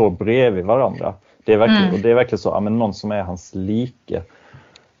att vi står bredvid varandra. Det är verkligen, och det är verkligen så, men någon som är hans like.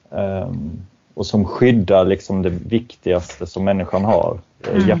 Och som skyddar liksom det viktigaste som människan har,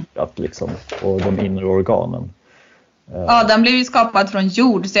 hjärtat liksom, och de inre organen. Adam blev ju skapad från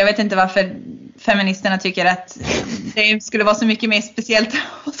jord, så jag vet inte varför feministerna tycker att det skulle vara så mycket mer speciellt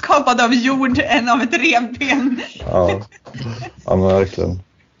att skapad av jord än av ett revben. Ja, men verkligen.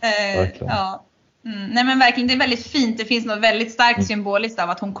 Ja. Nej, men verkligen, det är väldigt fint. Det finns något väldigt starkt symboliskt av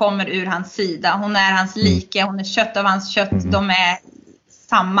att hon kommer ur hans sida. Hon är hans like, hon är kött av hans kött. De är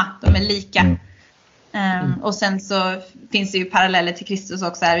samma, de är lika. Och sen så finns det ju paralleller till Kristus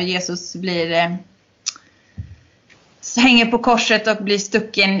också här. Jesus hänger på korset och blir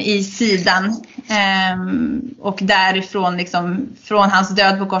stucken i sidan. Och därifrån liksom, från hans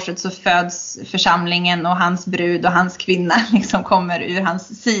död på korset så föds församlingen, och hans brud och hans kvinna liksom kommer ur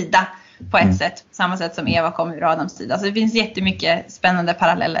hans sida på ett sätt. På samma sätt som Eva kom ur Adams sida. Så det finns jättemycket spännande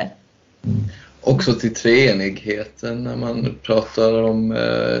paralleller. Också till treenigheten när man pratar om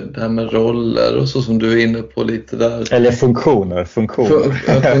det här med roller och så, som du är inne på lite där. Eller funktioner.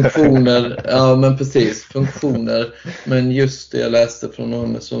 Funktioner, ja men precis, funktioner. Men just det jag läste från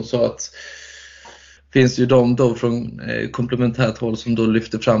någon som sa att finns ju de då från komplementärt håll som då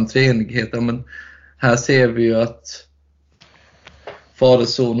lyfter fram treenigheten. Men här ser vi ju att Fader,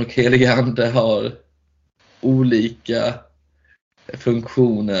 Son och Helig Ande har olika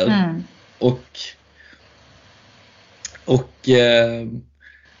funktioner.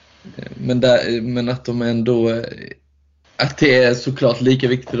 Men att de ändå, att det är såklart lika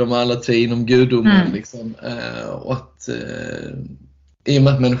viktigt för de alla tre inom gudomen liksom, och att i och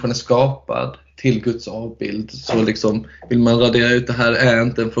med att människan är skapad till Guds avbild, så liksom vill man radera ut det här är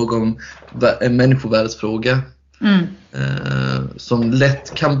inte en fråga om en människovärdesfråga som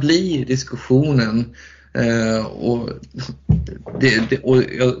lätt kan bli diskussionen. Och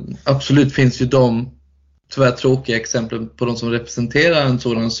absolut finns ju de tyvärr tråkiga exempel på de som representerar en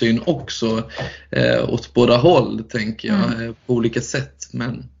sådan syn också åt båda håll, tänker jag, på olika sätt.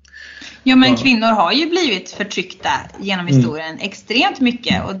 Men kvinnor har ju blivit förtryckta genom historien extremt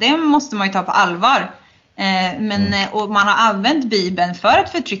mycket, och det måste man ju ta på allvar. Och man har använt Bibeln för att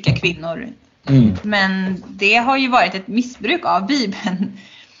förtrycka kvinnor. Men det har ju varit ett missbruk av Bibeln.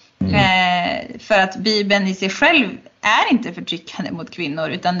 För att Bibeln i sig själv är inte förtryckande mot kvinnor,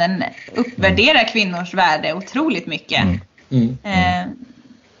 utan den uppvärderar kvinnors värde otroligt mycket.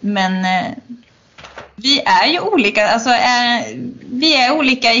 Men vi är ju olika, alltså vi är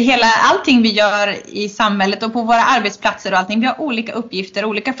olika i hela allting vi gör i samhället och på våra arbetsplatser och allting. Vi har olika uppgifter,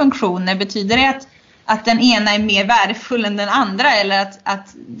 olika funktioner. Betyder det att den ena är mer värdefull än den andra, eller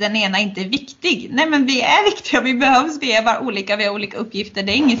att den ena inte är viktig? Nej, men vi är viktiga, vi behövs, vi är bara olika, vi har olika uppgifter.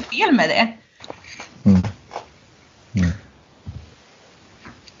 Det är inget fel med det.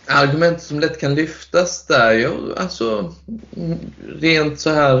 Argument som lätt kan lyftas där, alltså rent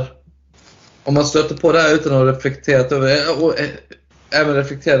så här, om man stöter på det här utan att ha reflekterat över, och även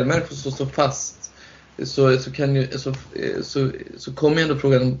reflekterade människor som står fast, så kommer ju ändå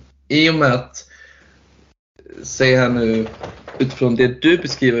frågan, i och med att, säg här nu, utifrån det du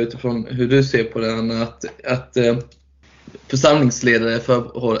beskriver, utifrån hur du ser på det, Anna, att församlingsledare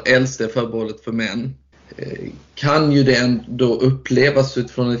äldste förbehållet för män, kan ju det ändå upplevas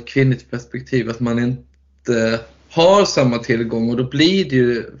utifrån ett kvinnligt perspektiv att man inte har samma tillgång, och då blir det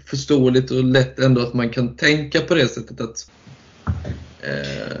ju förståeligt och lätt ändå att man kan tänka på det sättet att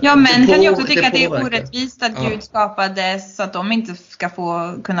men kan ju också tycka att det är orättvist att Gud skapade så att de inte ska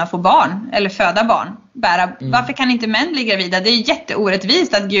kunna få barn eller föda barn. Varför kan inte män bli gravida? Det är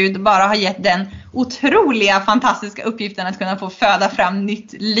jätteorättvist att Gud bara har gett den otroliga, fantastiska uppgiften att kunna få föda fram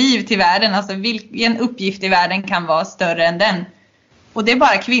nytt liv till världen. Alltså vilken uppgift i världen kan vara större än den? Och det är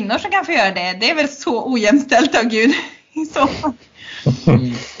bara kvinnor som kan få göra det. Det är väl så ojämställt av Gud i så fall.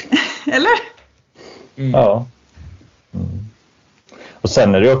 Eller? Ja. Och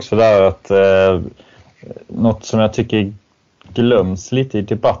sen är det också där att något som jag tycker glöms lite i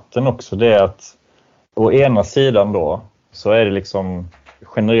debatten också, det är att å ena sidan då så är det liksom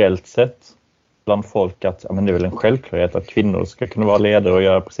generellt sett bland folk att men det är väl en självklarhet att kvinnor ska kunna vara ledare och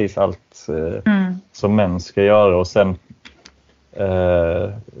göra precis allt som män ska göra, och sen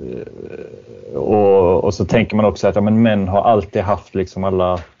och så tänker man också att men män har alltid haft liksom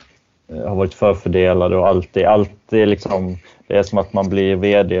alla har varit förfördelade och alltid liksom, det är som att man blir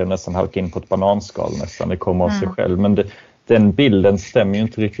vd och nästan halkar in på ett bananskal nästan, det kommer av sig själv. Men den bilden stämmer ju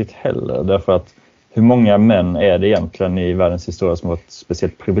inte riktigt heller, därför att hur många män är det egentligen i världens historia som har varit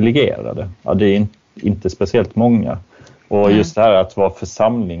speciellt privilegierade? Ja, det är inte speciellt många. Och just det här att vara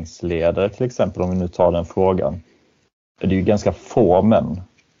församlingsledare till exempel, om vi nu tar den frågan, är det ju ganska få män.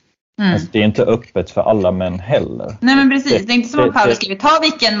 Alltså, det är inte öppet för alla män heller. Nej, men precis, det är inte som att Paulus skriver ta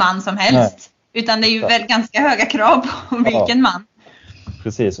vilken man som helst. Nej. Utan det är ju väl ganska höga krav på vilken man.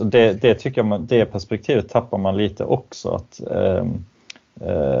 Precis, och det tycker jag det perspektivet tappar man lite också, att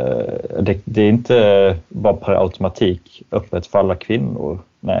det är inte bara per automatik öppet för alla kvinnor.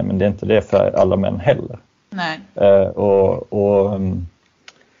 Nej, men det är inte det för alla män heller. Nej.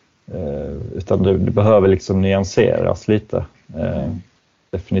 Utan det behöver liksom nyanseras lite.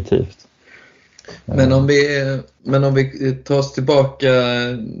 Definitivt. Men om vi tar oss tillbaka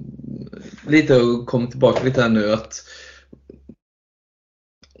lite och kommer tillbaka lite här nu, att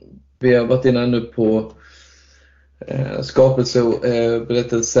vi har varit inne nu på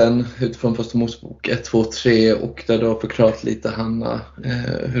skapelseberättelsen utifrån första Mosebok 1, 2, 3, och där du har förklarat lite, Hanna,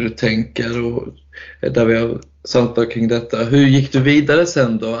 hur du tänker, och där vi har samtalat kring detta. Hur gick du vidare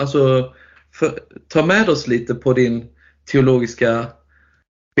sen då? Alltså, ta med oss lite på din teologiska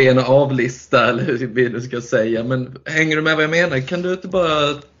bena avlista, eller hur du ska säga. Men hänger du med vad jag menar? Kan du inte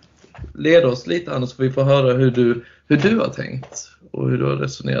bara leda oss lite, annars får vi få höra hur du har tänkt och hur du har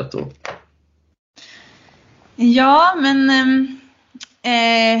resonerat då. Ja,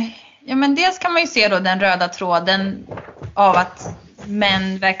 men dels kan man ju se då den röda tråden av att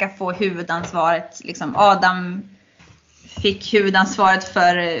män verkar få huvudansvaret. Liksom Adam fick huvudansvaret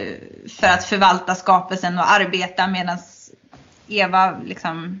för att förvalta skapelsen och arbeta, medan Eva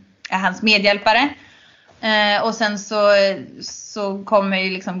liksom är hans medhjälpare. Och sen så kommer ju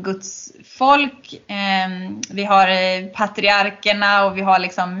liksom Guds folk. Vi har patriarkerna och vi har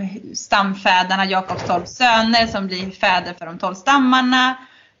liksom stamfäderna, Jakobs 12 söner som blir fäder för de 12 stammarna.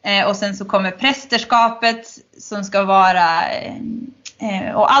 Och sen så kommer prästerskapet som ska vara,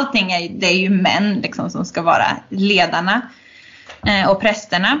 och allting det är ju män liksom som ska vara ledarna och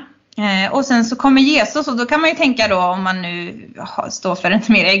prästerna. Och sen så kommer Jesus, och då kan man ju tänka då, om man nu står för den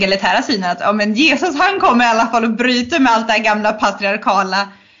mer egalitära synen, att men Jesus, han kommer i alla fall och bryter med allt det här gamla patriarkala.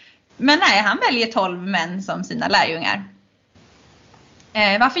 Men nej, han väljer 12 män som sina lärjungar.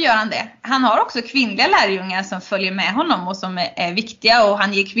 Varför gör han det? Han har också kvinnliga lärjungar som följer med honom och som är viktiga, och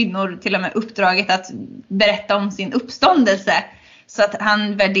han ger kvinnor till och med uppdraget att berätta om sin uppståndelse. Så att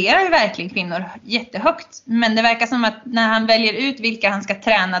han värderar ju verkligen kvinnor jättehögt. Men det verkar som att när han väljer ut vilka han ska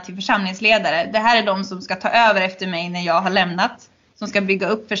träna till församlingsledare, det här är de som ska ta över efter mig när jag har lämnat, som ska bygga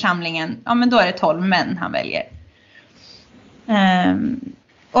upp församlingen, ja men då är det 12 män han väljer.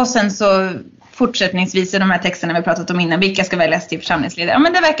 Och sen så fortsättningsvis i de här texterna vi pratat om innan, vilka ska väljas till församlingsledare. Ja,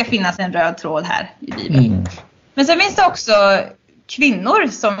 men det verkar finnas en röd tråd här i Bibeln. Men sen finns det också kvinnor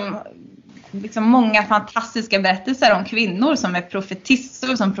som, liksom många fantastiska berättelser om kvinnor som är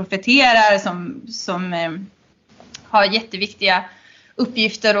profetissor, som profeterar, som har jätteviktiga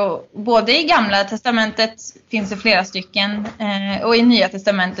uppgifter. Och både i Gamla testamentet finns det flera stycken, och i Nya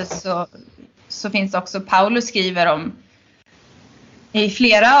testamentet så finns det också, Paulus skriver om i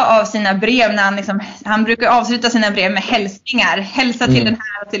flera av sina brev, när han brukar avsluta sina brev med hälsningar. Hälsa till den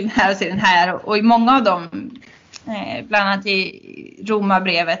här och till den här och till den här. Och i många av dem, bland annat i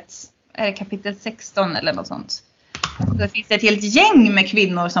Romarbrevet, är det kapitel 16 eller något sånt. Så finns det ett helt gäng med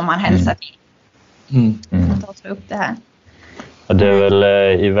kvinnor som man hälsar till. Ta upp det här. Ja, det är väl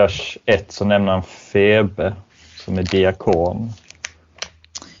i vers 1 så nämner han Febe som är diakon.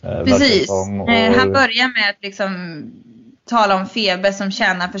 Precis. Han börjar med att liksom tala om Febe som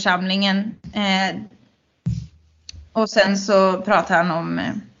tjänar församlingen. Och sen så pratar han om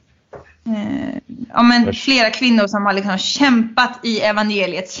flera kvinnor som har liksom kämpat i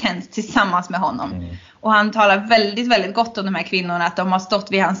evangeliets tjänst tillsammans med honom. Och han talar väldigt, väldigt gott om de här kvinnorna, att de har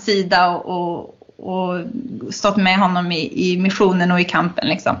stått vid hans sida och stått med honom i missionen och i kampen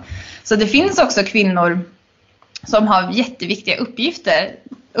liksom. Så det finns också kvinnor som har jätteviktiga uppgifter,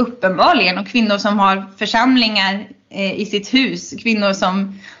 uppenbarligen, och kvinnor som har församlingar i sitt hus, kvinnor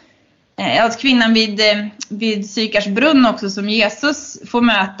som kvinnan vid Sykars brunn också, som Jesus får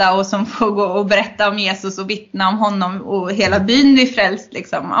möta och som får gå och berätta om Jesus och vittna om honom, och hela byn blir frälst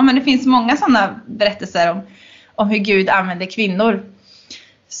liksom. Ja, men det finns många sådana berättelser om hur Gud använder kvinnor.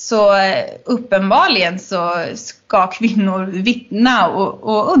 Så uppenbarligen så ska kvinnor vittna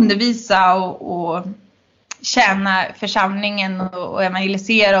och undervisa och tjäna församlingen och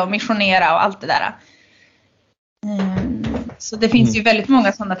evangelisera och missionera och allt det där. Så det finns ju väldigt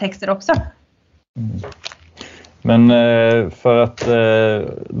många sådana texter också. Men för att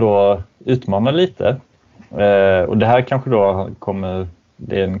då utmana lite, och det här kanske då kommer,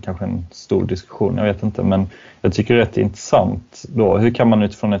 det är kanske en stor diskussion, jag vet inte, men jag tycker det är rätt intressant då, hur kan man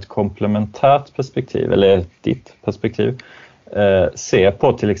utifrån ett komplementärt perspektiv, eller ditt perspektiv, se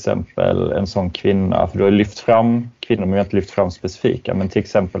på till exempel en sån kvinna, för du har lyft fram kvinnor, men vi har inte lyft fram specifika, men till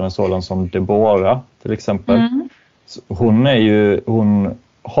exempel en sådan som Deborah till exempel. Hon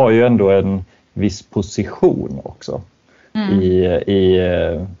har ju ändå en viss position också i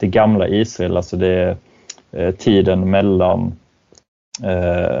det gamla Israel, alltså det är tiden mellan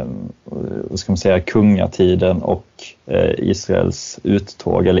vad ska man säga, kungatiden och Israels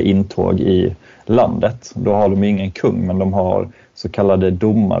uttåg eller intåg i landet. Då har de ingen kung, men de har så kallade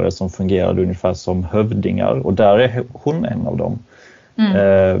domare som fungerade ungefär som hövdingar, och där är hon en av dem.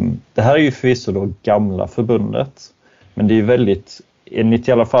 Det här är ju förvisso då gamla förbundet, men det är ju väldigt, enligt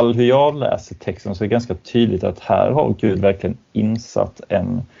i alla fall hur jag läser texten, så är det ganska tydligt att här har Gud verkligen insatt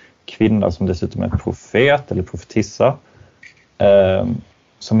en kvinna som dessutom är profet eller profetissa,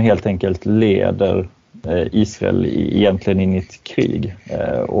 som helt enkelt leder Israel egentligen in i ett krig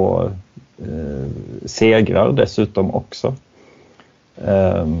och segrar dessutom också.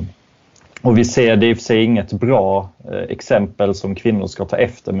 Och vi ser, det är i och för sig inget bra exempel som kvinnor ska ta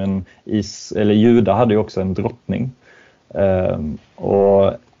efter, men Juda hade ju också en drottning.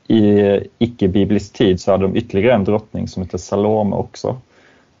 Och i icke-biblisk tid så hade de ytterligare en drottning som heter Salome också.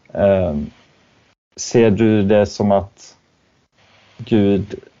 Ser du det som att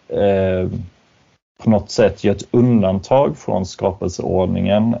Gud på något sätt gör ett undantag från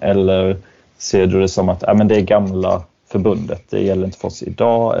skapelseordningen, eller ser du det som att men det är gamla förbundet, det gäller inte för oss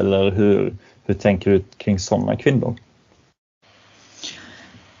idag, eller hur tänker du kring sådana kvinnor?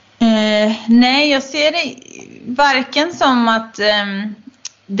 Nej, jag ser det varken som att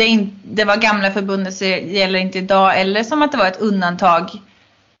det var gamla förbundet så gäller inte idag, eller som att det var ett undantag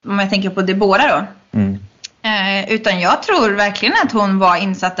om jag tänker på Deborah då. Utan jag tror verkligen att hon var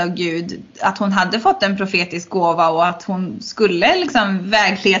insatt av Gud, att hon hade fått en profetisk gåva och att hon skulle liksom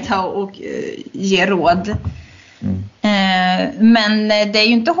vägleda och ge råd. Men det är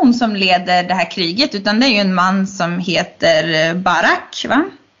ju inte hon som leder det här kriget, utan det är ju en man som heter Barak, va?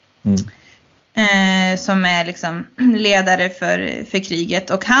 Som är liksom ledare för kriget,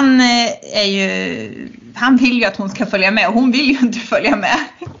 och han vill ju att hon ska följa med, och hon vill ju inte följa med.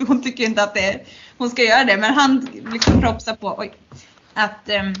 Hon tycker inte att hon ska göra det, men han liksom propsar på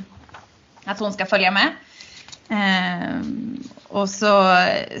att hon ska följa med. Och så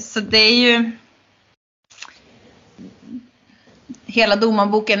det är ju, hela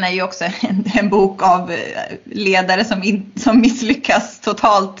Domarboken är ju också en bok av ledare som misslyckas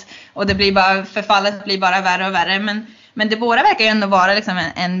totalt, och förfallet blir bara värre och värre. Men Debora verkar ju ändå vara liksom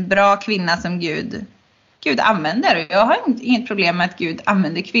en bra kvinna som Gud använder. Och jag har inget problem med att Gud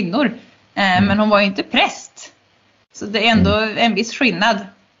använder kvinnor. Men hon var ju inte präst. Så det är ändå en viss skillnad.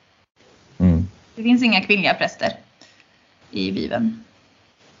 Det finns inga kvinnliga präster i Bibeln.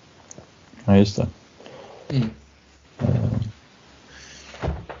 Ja, just det.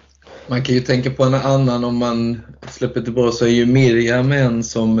 Man kan ju tänka på en annan, om man släpper tillbaka, så är ju Miriam en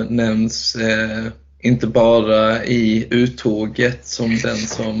som nämns inte bara i uttåget som den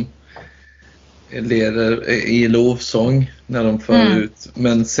som leder i lovsång när de för ut.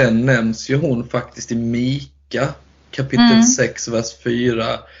 Men sen nämns ju hon faktiskt i Mika kapitel 6 vers 4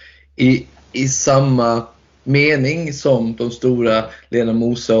 i samma mening som de stora ledarna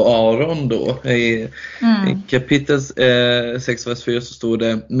Mose och Aron då. I kapitel 6 vers 4 så står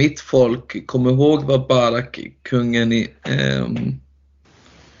det: mitt folk, kom ihåg vad Barak kungen i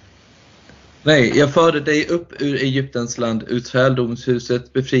jag förde dig upp ur Egyptens land, ur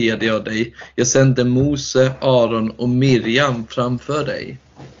träldomshuset befriade jag dig. Jag sände Mose, Aron och Miriam framför dig.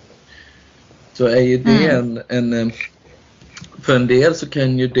 Så är ju det en för en del så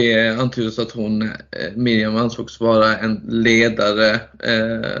kan ju det antydas att Miriam ansågs vara en ledare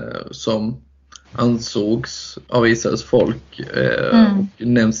som ansågs av Israels folk och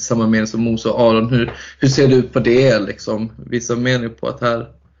nämns i samma mening som Mose och Aron. Hur ser du på det liksom? Vissa menar på att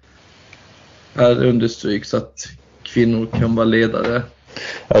här understryks att kvinnor kan vara ledare.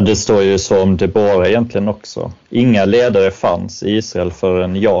 Ja, det står ju så om Debora egentligen också. Inga ledare fanns i Israel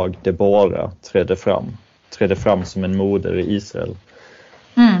förrän jag, Debora, trädde fram som en moder i Israel.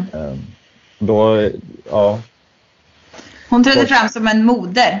 Hon trädde fram som en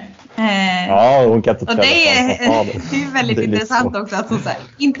moder. Ja, hon kan inte träda fram. Det är väldigt intressant också att hon säger,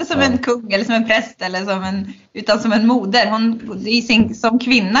 inte som en kung eller som en präst eller utan som en moder. Hon som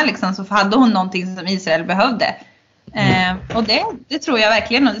kvinna liksom, så hade hon någonting som Israel behövde. Och det tror jag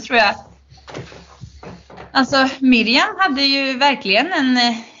verkligen, och det tror jag. Alltså Miriam hade ju verkligen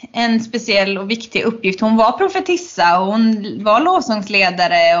en speciell och viktig uppgift. Hon var profetissa och hon var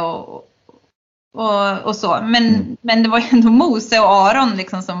lovsångsledare och så. Men det var ju ändå Mose och Aron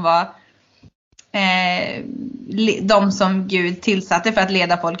liksom som var de som Gud tillsatte för att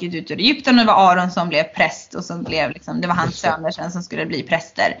leda folket ut ur Egypten. Och det var Aron som blev präst, och som blev liksom, det var hans söner sen som skulle bli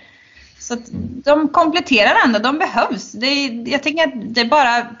präster. Så att de kompletterar varandra, de behövs. Jag tänker att det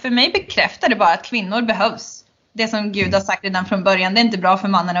bara, för mig bekräftar det bara att kvinnor behövs. Det som Gud har sagt redan från början, det är inte bra för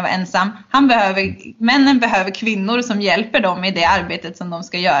mannen att vara ensam. Männen behöver kvinnor som hjälper dem i det arbetet som de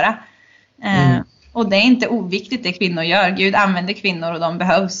ska göra. Och det är inte oviktigt det kvinnor gör. Gud använder kvinnor och de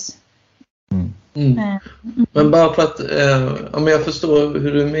behövs. Men bara för att om jag förstår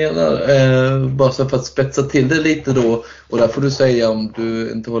hur du menar, bara så för att spetsa till det lite då, och där får du säga om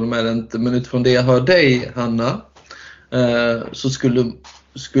du inte håller med inte, men utifrån det jag hör dig, Hanna, så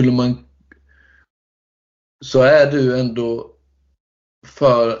skulle man, så är du ändå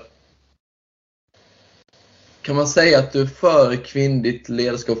kan man säga att du är för kvinnligt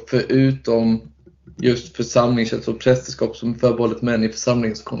ledarskap, förutom just församlingstjänst och prästerskap som förbehållet män i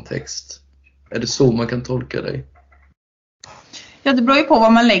församlingskontext? Är det så man kan tolka dig? Ja, det beror ju på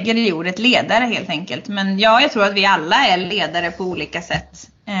vad man lägger i ordet ledare helt enkelt. Men jag tror att vi alla är ledare på olika sätt.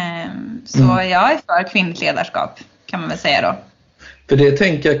 Så jag är för kvinnligt ledarskap, kan man väl säga då. För det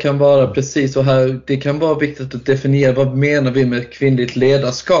tänker jag kan vara precis så här. Det kan vara viktigt att definiera vad menar vi med kvinnligt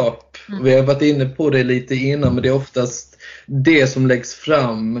ledarskap. Vi har varit inne på det lite innan, men det är oftast det som läggs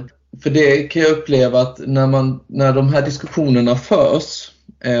fram. För det kan jag uppleva att när de här diskussionerna förs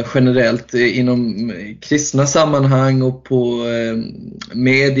generellt inom kristna sammanhang och på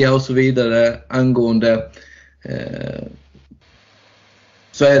media och så vidare angående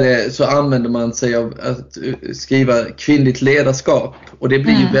så använder man sig av att skriva kvinnligt ledarskap, och det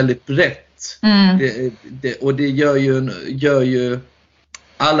blir ju väldigt brett. Och det gör ju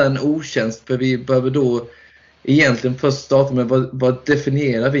alla en otjänst, för vi behöver då egentligen först starta med vad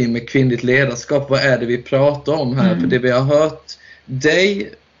definierar vi med kvinnligt ledarskap? Vad är det vi pratar om här? För det vi har hört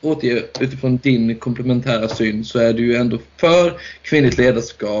dig återge utifrån din komplementära syn, så är du ju ändå för kvinnligt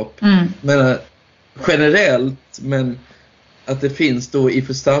ledarskap. Men generellt, men att det finns då i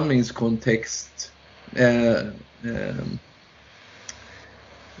församlingskontext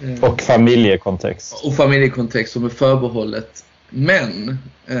och familjekontext. Och familjekontext som är förbehållet män.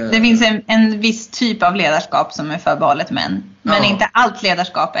 Det finns en viss typ av ledarskap som är förbehållet män. Men inte allt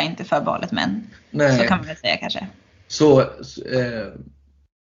ledarskap är inte förbehållet män. Nej. Så kan man väl säga kanske. Så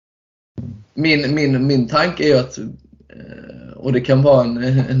min tanke är ju att, och det kan vara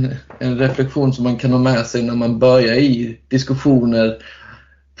en reflektion som man kan ha med sig när man börjar i diskussioner.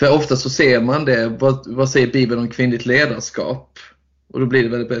 För ofta så ser man det, vad säger Bibeln om kvinnligt ledarskap? Och då blir det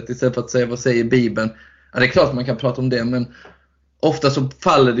väldigt bättre istället för att säga vad säger Bibeln. Ja, det är klart man kan prata om det, men ofta så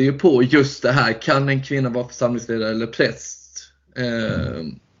faller det ju på just det här. Kan en kvinna vara församlingsledare eller präst?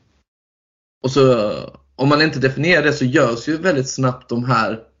 Och så om man inte definierar det, så görs ju väldigt snabbt de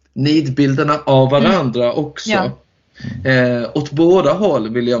här nidbilderna av varandra också. Ja. Åt båda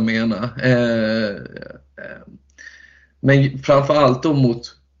håll vill jag mena. Men framförallt då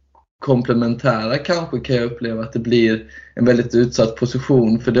mot komplementära kanske kan jag uppleva att det blir en väldigt utsatt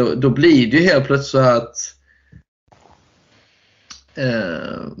position. För då blir det ju helt plötsligt så här att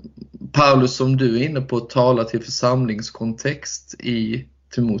Paulus, som du är inne på, talar till församlingskontext i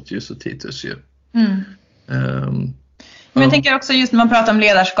Timoteus och Titus ju. Men jag tänker också just när man pratar om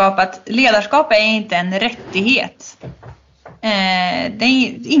ledarskap, att ledarskap är inte en rättighet.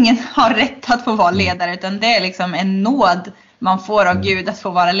 Ingen har rätt att få vara ledare, utan det är liksom en nåd man får av Gud att få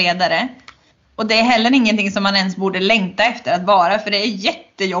vara ledare. Och det är heller ingenting som man ens borde längta efter att vara, för det är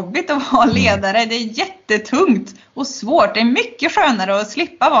jättejobbigt att vara ledare. Det är jättetungt och svårt. Det är mycket skönare att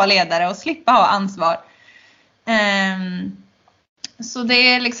slippa vara ledare och slippa ha ansvar. Så det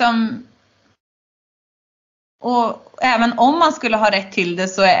är liksom... Och även om man skulle ha rätt till det,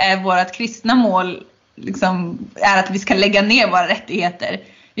 så är vårt kristna mål liksom, är att vi ska lägga ner våra rättigheter.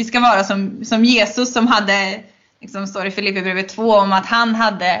 Vi ska vara som Jesus, som hade, liksom, står i Filippibrevet 2 om att han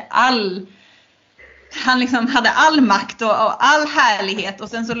hade all makt och all härlighet, och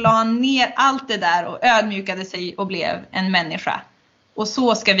sen så la han ner allt det där och ödmjukade sig och blev en människa. Och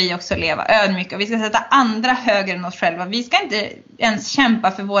så ska vi också leva, ödmjuka. Vi ska sätta andra högre än oss själva. Vi ska inte ens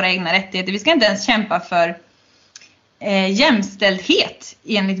kämpa för våra egna rättigheter. Vi ska inte ens kämpa för jämställdhet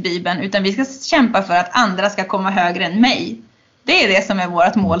enligt Bibeln, utan vi ska kämpa för att andra ska komma högre än mig. Det är det som är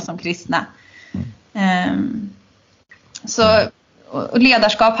vårt mål som kristna. Och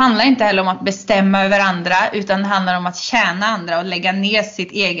ledarskap handlar inte heller om att bestämma över andra, utan det handlar om att tjäna andra och lägga ner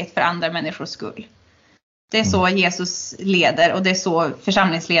sitt eget för andra människors skull. Det är så Jesus leder, och det är så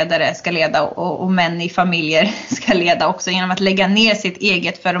församlingsledare ska leda, och män i familjer ska leda också, genom att lägga ner sitt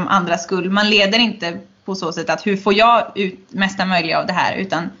eget för de andras skull. Man leder inte på så sätt att hur får jag ut mesta möjliga av det här,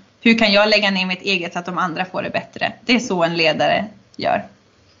 utan hur kan jag lägga ner mitt eget så att de andra får det bättre. Det är så en ledare gör.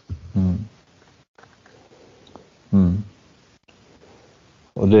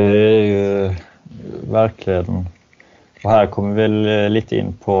 Och det är ju verkligen, och här kommer vi väl lite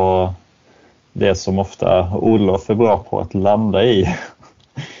in på det som ofta Olof är bra på att landa i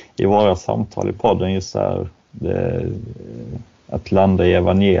våra samtal i podden, just här, att landa i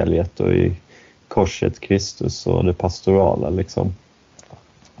evangeliet och i korset Kristus och det pastorala liksom.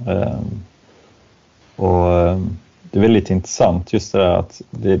 Och det är väldigt intressant just det där att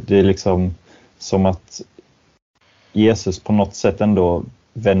det är liksom som att Jesus på något sätt ändå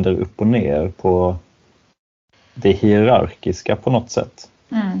vänder upp och ner på det hierarkiska på något sätt.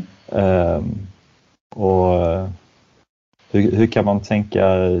 Och hur kan man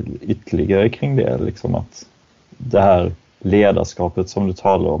tänka ytterligare kring det, liksom, att det här ledarskapet som du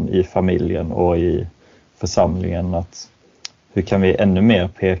talar om i familjen och i församlingen, att hur kan vi ännu mer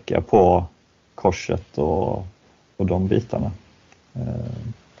peka på korset och de bitarna?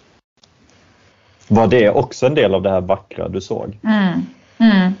 Var det också en del av det här vackra du såg?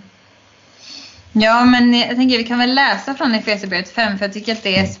 Ja, men jag tänker vi kan väl läsa från Efesierbrevet 5, för jag tycker att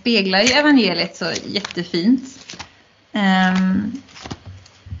det speglar ju evangeliet så jättefint.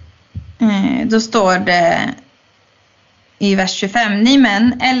 Då står det i vers 25: Ni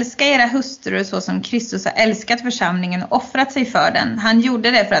män, älska era hustrur så som Kristus har älskat församlingen och offrat sig för den. Han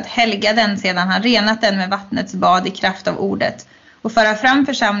gjorde det för att helga den sedan han renat den med vattnets bad i kraft av ordet, och föra fram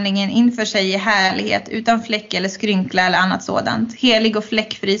församlingen inför sig i härlighet, utan fläck eller skrynkla eller annat sådant. Helig och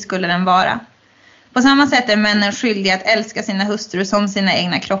fläckfri skulle den vara. På samma sätt är männen skyldiga att älska sina hustrur som sina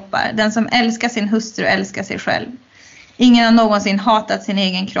egna kroppar. Den som älskar sin hustru älskar sig själv. Ingen har någonsin hatat sin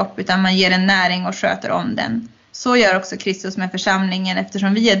egen kropp, utan man ger den näring och sköter om den. Så gör också Kristus med församlingen,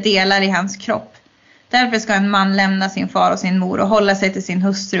 eftersom vi är delar i hans kropp. Därför ska en man lämna sin far och sin mor och hålla sig till sin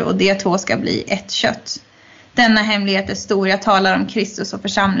hustru, och de två ska bli ett kött. Denna hemlighet är stor, jag talar om Kristus och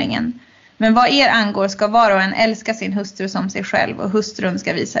församlingen. Men vad er angår ska var och en älska sin hustru som sig själv, och hustrun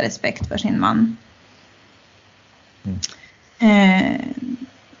ska visa respekt för sin man.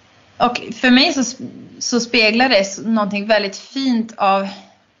 Och för mig så speglar det någonting väldigt fint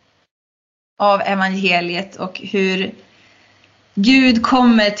av evangeliet, och hur Gud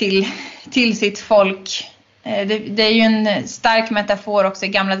kommer till sitt folk. Det är ju en stark metafor också i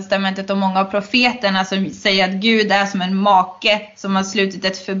Gamla testamentet, och många av profeterna som säger att Gud är som en make som har slutit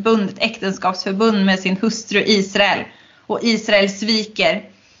ett äktenskapsförbund med sin hustru Israel, och Israel sviker.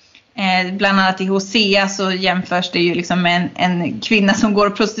 Bland annat i Hosea så jämförs det ju liksom med en kvinna som går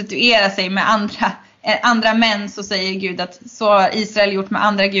och prostituerar sig med andra män, så säger Gud att så har Israel gjort med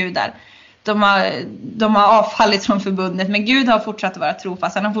andra gudar. De har avfallit från förbundet, men Gud har fortsatt att vara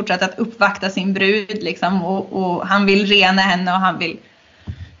trofast. Han har fortsatt att uppvakta sin brud liksom, och han vill rena henne, och han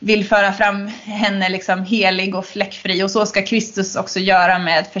vill föra fram henne liksom helig och fläckfri. Och så ska Kristus också göra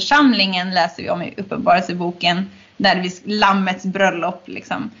med församlingen, läser vi om i Uppenbarelseboken, där vi lammets bröllop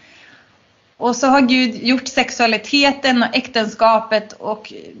liksom. Och så har Gud gjort sexualiteten och äktenskapet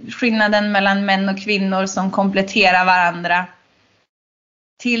och skillnaden mellan män och kvinnor som kompletterar varandra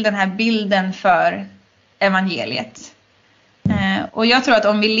till den här bilden för evangeliet. Och jag tror att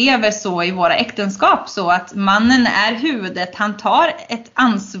om vi lever så i våra äktenskap, så att mannen är huvudet, han tar ett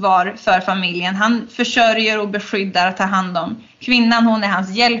ansvar för familjen, han försörjer och beskyddar och tar hand om. Kvinnan, hon är hans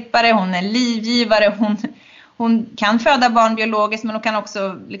hjälpare, hon är livgivare, hon kan föda barn biologiskt, men hon kan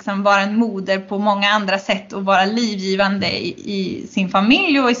också liksom vara en moder på många andra sätt och vara livgivande i sin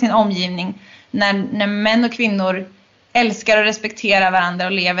familj och i sin omgivning. När män och kvinnor älskar och respekterar varandra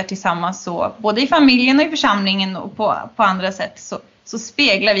och lever tillsammans, så både i familjen och i församlingen och på andra sätt, så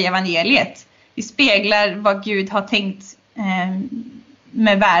speglar vi evangeliet. Vi speglar vad Gud har tänkt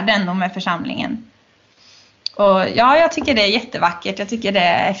med världen och med församlingen. Och ja, jag tycker det är jättevackert. Jag tycker det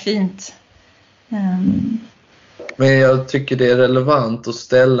är fint. Men jag tycker det är relevant att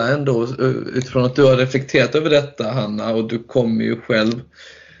ställa ändå, utifrån att du har reflekterat över detta, Hanna, och du kommer ju själv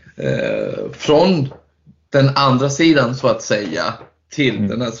från den andra sidan så att säga till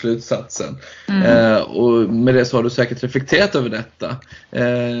den här slutsatsen. Och med det så har du säkert reflekterat över detta.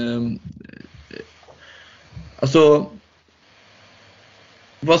 Alltså,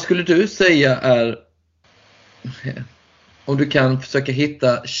 vad skulle du säga är, om du kan försöka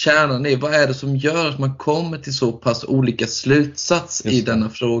hitta kärnan i, vad är det som gör att man kommer till så pass olika slutsats i denna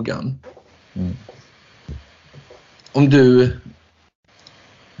frågan? Om du,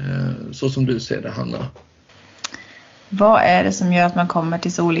 så som du ser det, Hanna. Vad är det som gör att man kommer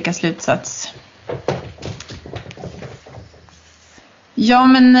till så olika slutsats? Ja,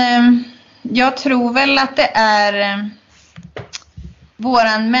 men jag tror väl att det är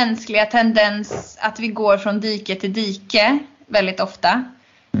våran mänskliga tendens att vi går från dike till dike väldigt ofta.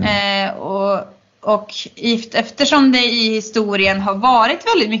 Och eftersom det i historien har varit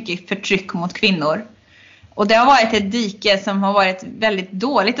väldigt mycket förtryck mot kvinnor, och det har varit ett dike som har varit väldigt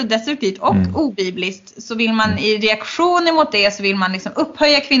dåligt och destruktivt och obibliskt, så vill man i reaktion emot det, så vill man liksom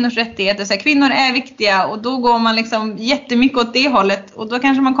upphöja kvinnors rättigheter, så att kvinnor är viktiga, och då går man liksom jättemycket åt det hållet, och då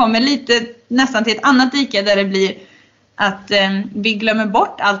kanske man kommer lite nästan till ett annat dike där det blir att vi glömmer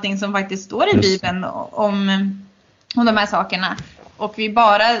bort allting som faktiskt står i Bibeln om de här sakerna, och vi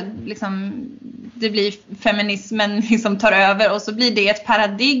bara liksom, det blir feminismen liksom tar över, och så blir det ett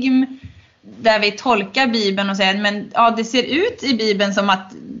paradigm där vi tolkar Bibeln och säger, men ja, det ser ut i Bibeln som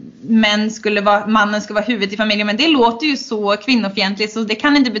att mannen skulle vara huvudet i familjen, men det låter ju så kvinnofientligt, så det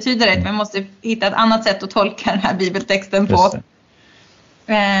kan inte betyda det. Vi måste hitta ett annat sätt att tolka den här bibeltexten på.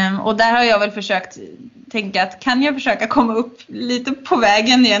 Och där har jag väl försökt tänka att, kan jag försöka komma upp lite på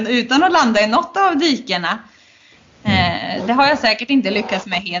vägen igen utan att landa i något av dikerna? Det har jag säkert inte lyckats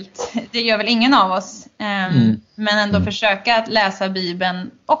med helt. Det gör väl ingen av oss. Men ändå försöka att läsa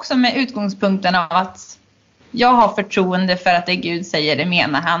Bibeln också med utgångspunkten av att jag har förtroende för att det Gud säger, det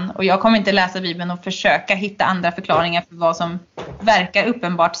menar han. Och jag kommer inte läsa Bibeln och försöka hitta andra förklaringar för vad som verkar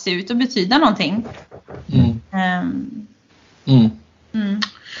uppenbart se ut och betyda någonting.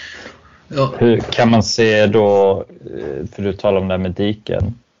 Ja. Hur kan man se då, för du talar om det här med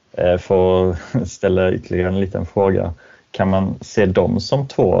diken, för att ställa ytterligare en liten fråga, kan man se dem som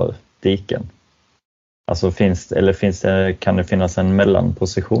två diken? Alltså kan det finnas en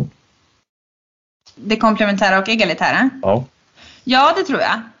mellanposition? Det komplementära och egalitära? Ja. Ja, det tror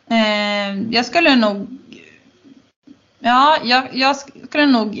jag. Jag skulle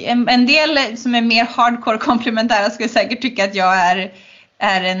nog en del som är mer hardcore komplementära skulle säkert tycka att jag är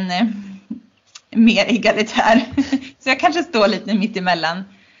mer egalitär. Så jag kanske står lite mitt emellan.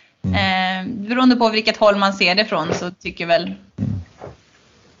 Beroende på vilket håll man ser det från så tycker väl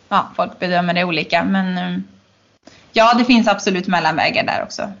folk bedömer det olika. Men ja, det finns absolut mellanvägar där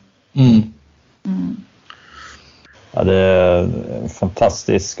också. Ja, det är en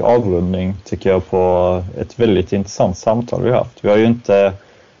fantastisk avrundning tycker jag på ett väldigt intressant samtal vi har haft. Vi har ju inte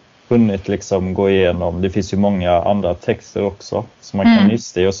hunnit liksom gå igenom, det finns ju många andra texter också som man kan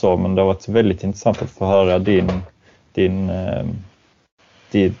nysta i och så, men det har varit väldigt intressant att få höra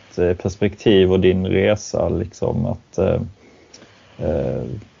ditt perspektiv och din resa liksom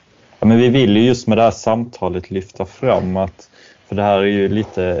men vi vill ju just med det här samtalet lyfta fram att, för det här är ju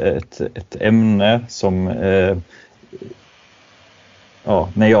lite ett ämne som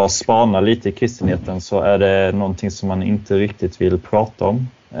när jag spanar lite i kristenheten så är det någonting som man inte riktigt vill prata om.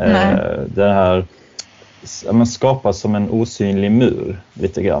 Det här man skapar som en osynlig mur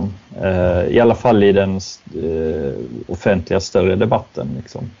lite grann. I alla fall i den offentliga större debatten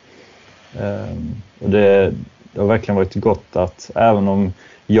liksom. Och det har verkligen varit gott att även om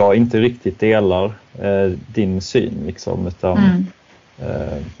jag inte riktigt delar din syn liksom, utan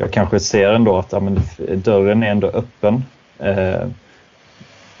jag kanske ser ändå att dörren är ändå öppen.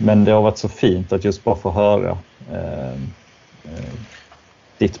 Men det har varit så fint att just bara få höra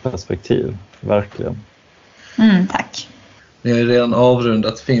ditt perspektiv, verkligen. Tack. Ni har ju redan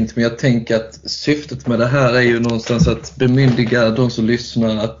avrundat fint, men jag tänker att syftet med det här är ju någonstans att bemyndiga de som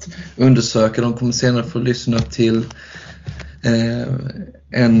lyssnar att undersöka. De kommer senare få lyssna till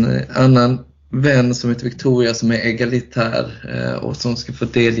en annan vän som heter Victoria som är egalitär och som ska få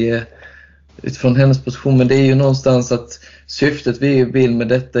delge utifrån hennes position. Men det är ju någonstans att syftet vi vill med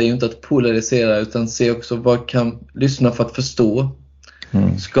detta är ju inte att polarisera utan se också vad kan lyssna för att förstå.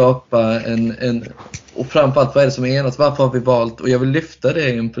 Skapa en och framförallt vad är det som enas, varför har vi valt, och jag vill lyfta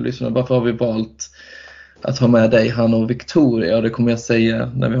det inför lyssnarna, varför har vi valt att ha med dig, Hanna och Victoria, och det kommer jag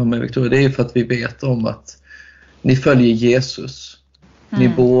säga när vi har med Victoria, det är ju för att vi vet om att ni följer Jesus. Ni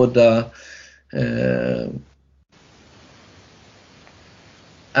båda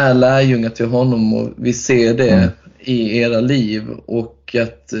är lärjungar till honom och vi ser det i era liv, och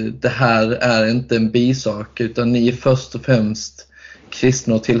att det här är inte en bisak utan ni är först och främst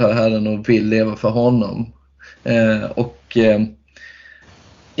kristna och tillhör Herren och vill leva för honom.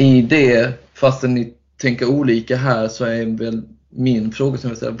 I det, fastän ni tänker olika här, så är väl min fråga som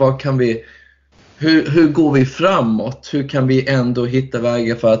jag säger, vad kan vi, hur går vi framåt? Hur kan vi ändå hitta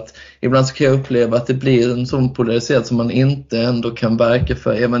vägar, för att ibland så kan jag uppleva att det blir en sån polariserad som man inte ändå kan verka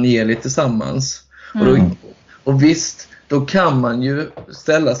för evangeliet tillsammans. Och visst, då kan man ju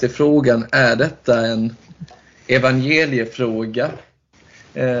ställa sig frågan, är detta en evangeliefråga?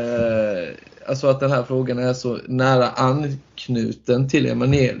 Alltså att den här frågan är så nära anknuten till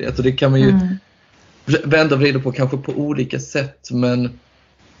evangeliet, och det kan man ju vända och vrida på kanske på olika sätt, men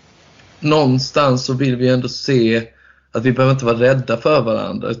någonstans så vill vi ändå se att vi behöver inte vara rädda för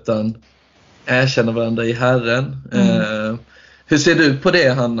varandra utan erkänna varandra i Herren. Hur ser du på det,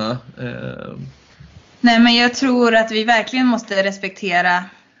 Hanna? Nej, men jag tror att vi verkligen måste respektera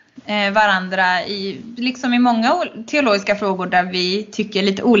varandra liksom i många teologiska frågor där vi tycker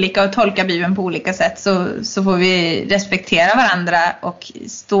lite olika och tolkar Bibeln på olika sätt, så får vi respektera varandra och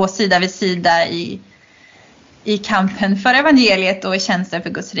stå sida vid sida i kampen för evangeliet och i tjänsten för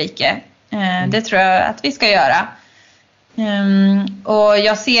Guds rike. Det tror jag att vi ska göra. Och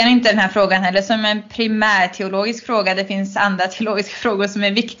jag ser inte den här frågan heller som en primär teologisk fråga. Det finns andra teologiska frågor som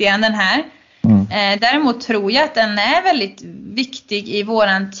är viktigare än den här. Däremot tror jag att den är väldigt viktig i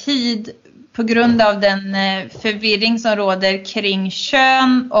våran tid på grund av den förvirring som råder kring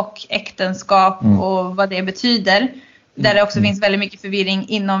kön och äktenskap och vad det betyder. Där det också finns väldigt mycket förvirring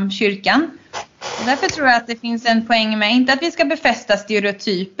inom kyrkan. Och därför tror jag att det finns en poäng med, inte att vi ska befästa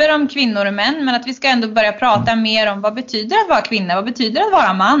stereotyper om kvinnor och män, men att vi ska ändå börja prata mer om vad betyder att vara kvinna, vad betyder att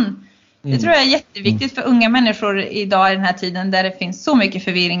vara man. Det tror jag är jätteviktigt för unga människor idag i den här tiden där det finns så mycket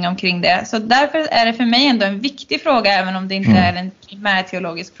förvirring omkring det. Så därför är det för mig ändå en viktig fråga, även om det inte är en primär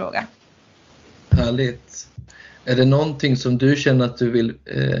teologisk fråga. Härligt. Är det någonting som du känner att du vill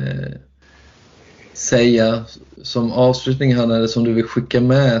säga som avslutning, Hanna, eller som du vill skicka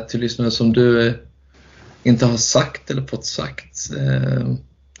med till lyssnare som du inte har sagt eller fått sagt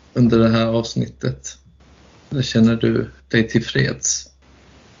under det här avsnittet? Eller känner du dig tillfreds?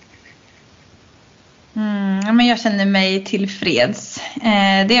 Men jag känner mig tillfreds.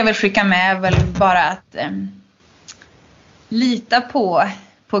 Det jag vill skicka med är väl bara att lita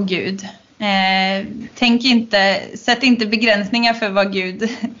på Gud. Sätt inte begränsningar för vad Gud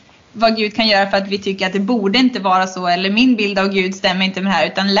vad Gud kan göra för att vi tycker att det borde inte vara så, eller min bild av Gud stämmer inte med det här,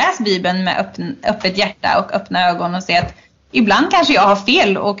 utan läs Bibeln med öppet hjärta och öppna ögon och se att ibland kanske jag har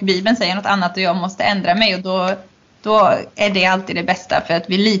fel och Bibeln säger något annat och jag måste ändra mig, och då är det alltid det bästa, för att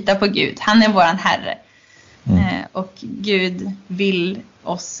vi litar på Gud. Han är våran Herre. Och Gud vill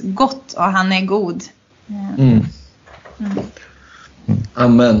oss gott och han är god.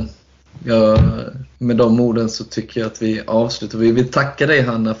 Amen. Ja, med de orden så tycker jag att vi avslutar. Vi vill tacka dig,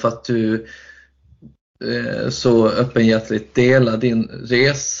 Hanna, för att du så öppenhjärtligt delar din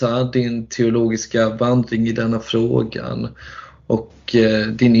resa, din teologiska vandring i denna frågan och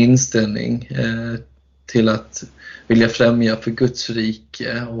din inställning till att vilja främja för Guds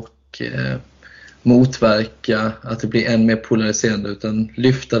rike och motverka att det blir än mer polariserande, utan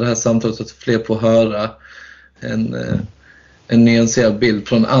lyfta det här samtalet så att fler får höra en nyanserad bild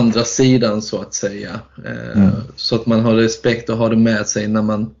från andra sidan, så att säga. Så att man har respekt och har det med sig när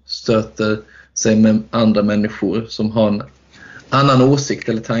man stöter sig med andra människor som har en annan åsikt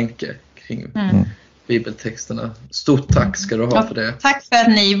eller tanke kring bibeltexterna. Stort tack ska du ha för det. Tack för att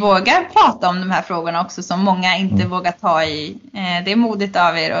ni vågar prata om de här frågorna också, som många inte vågar ta i. Det är modigt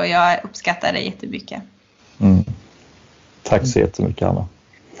av er och jag uppskattar det jättemycket. Tack så jättemycket, Anna.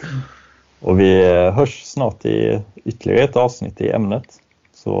 Och vi hörs snart i ytterligare ett avsnitt i ämnet.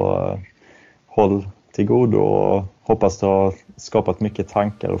 Så håll till god och hoppas du har skapat mycket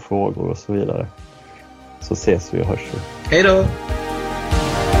tankar och frågor och så vidare. Så ses vi och hörs vi. Hej då!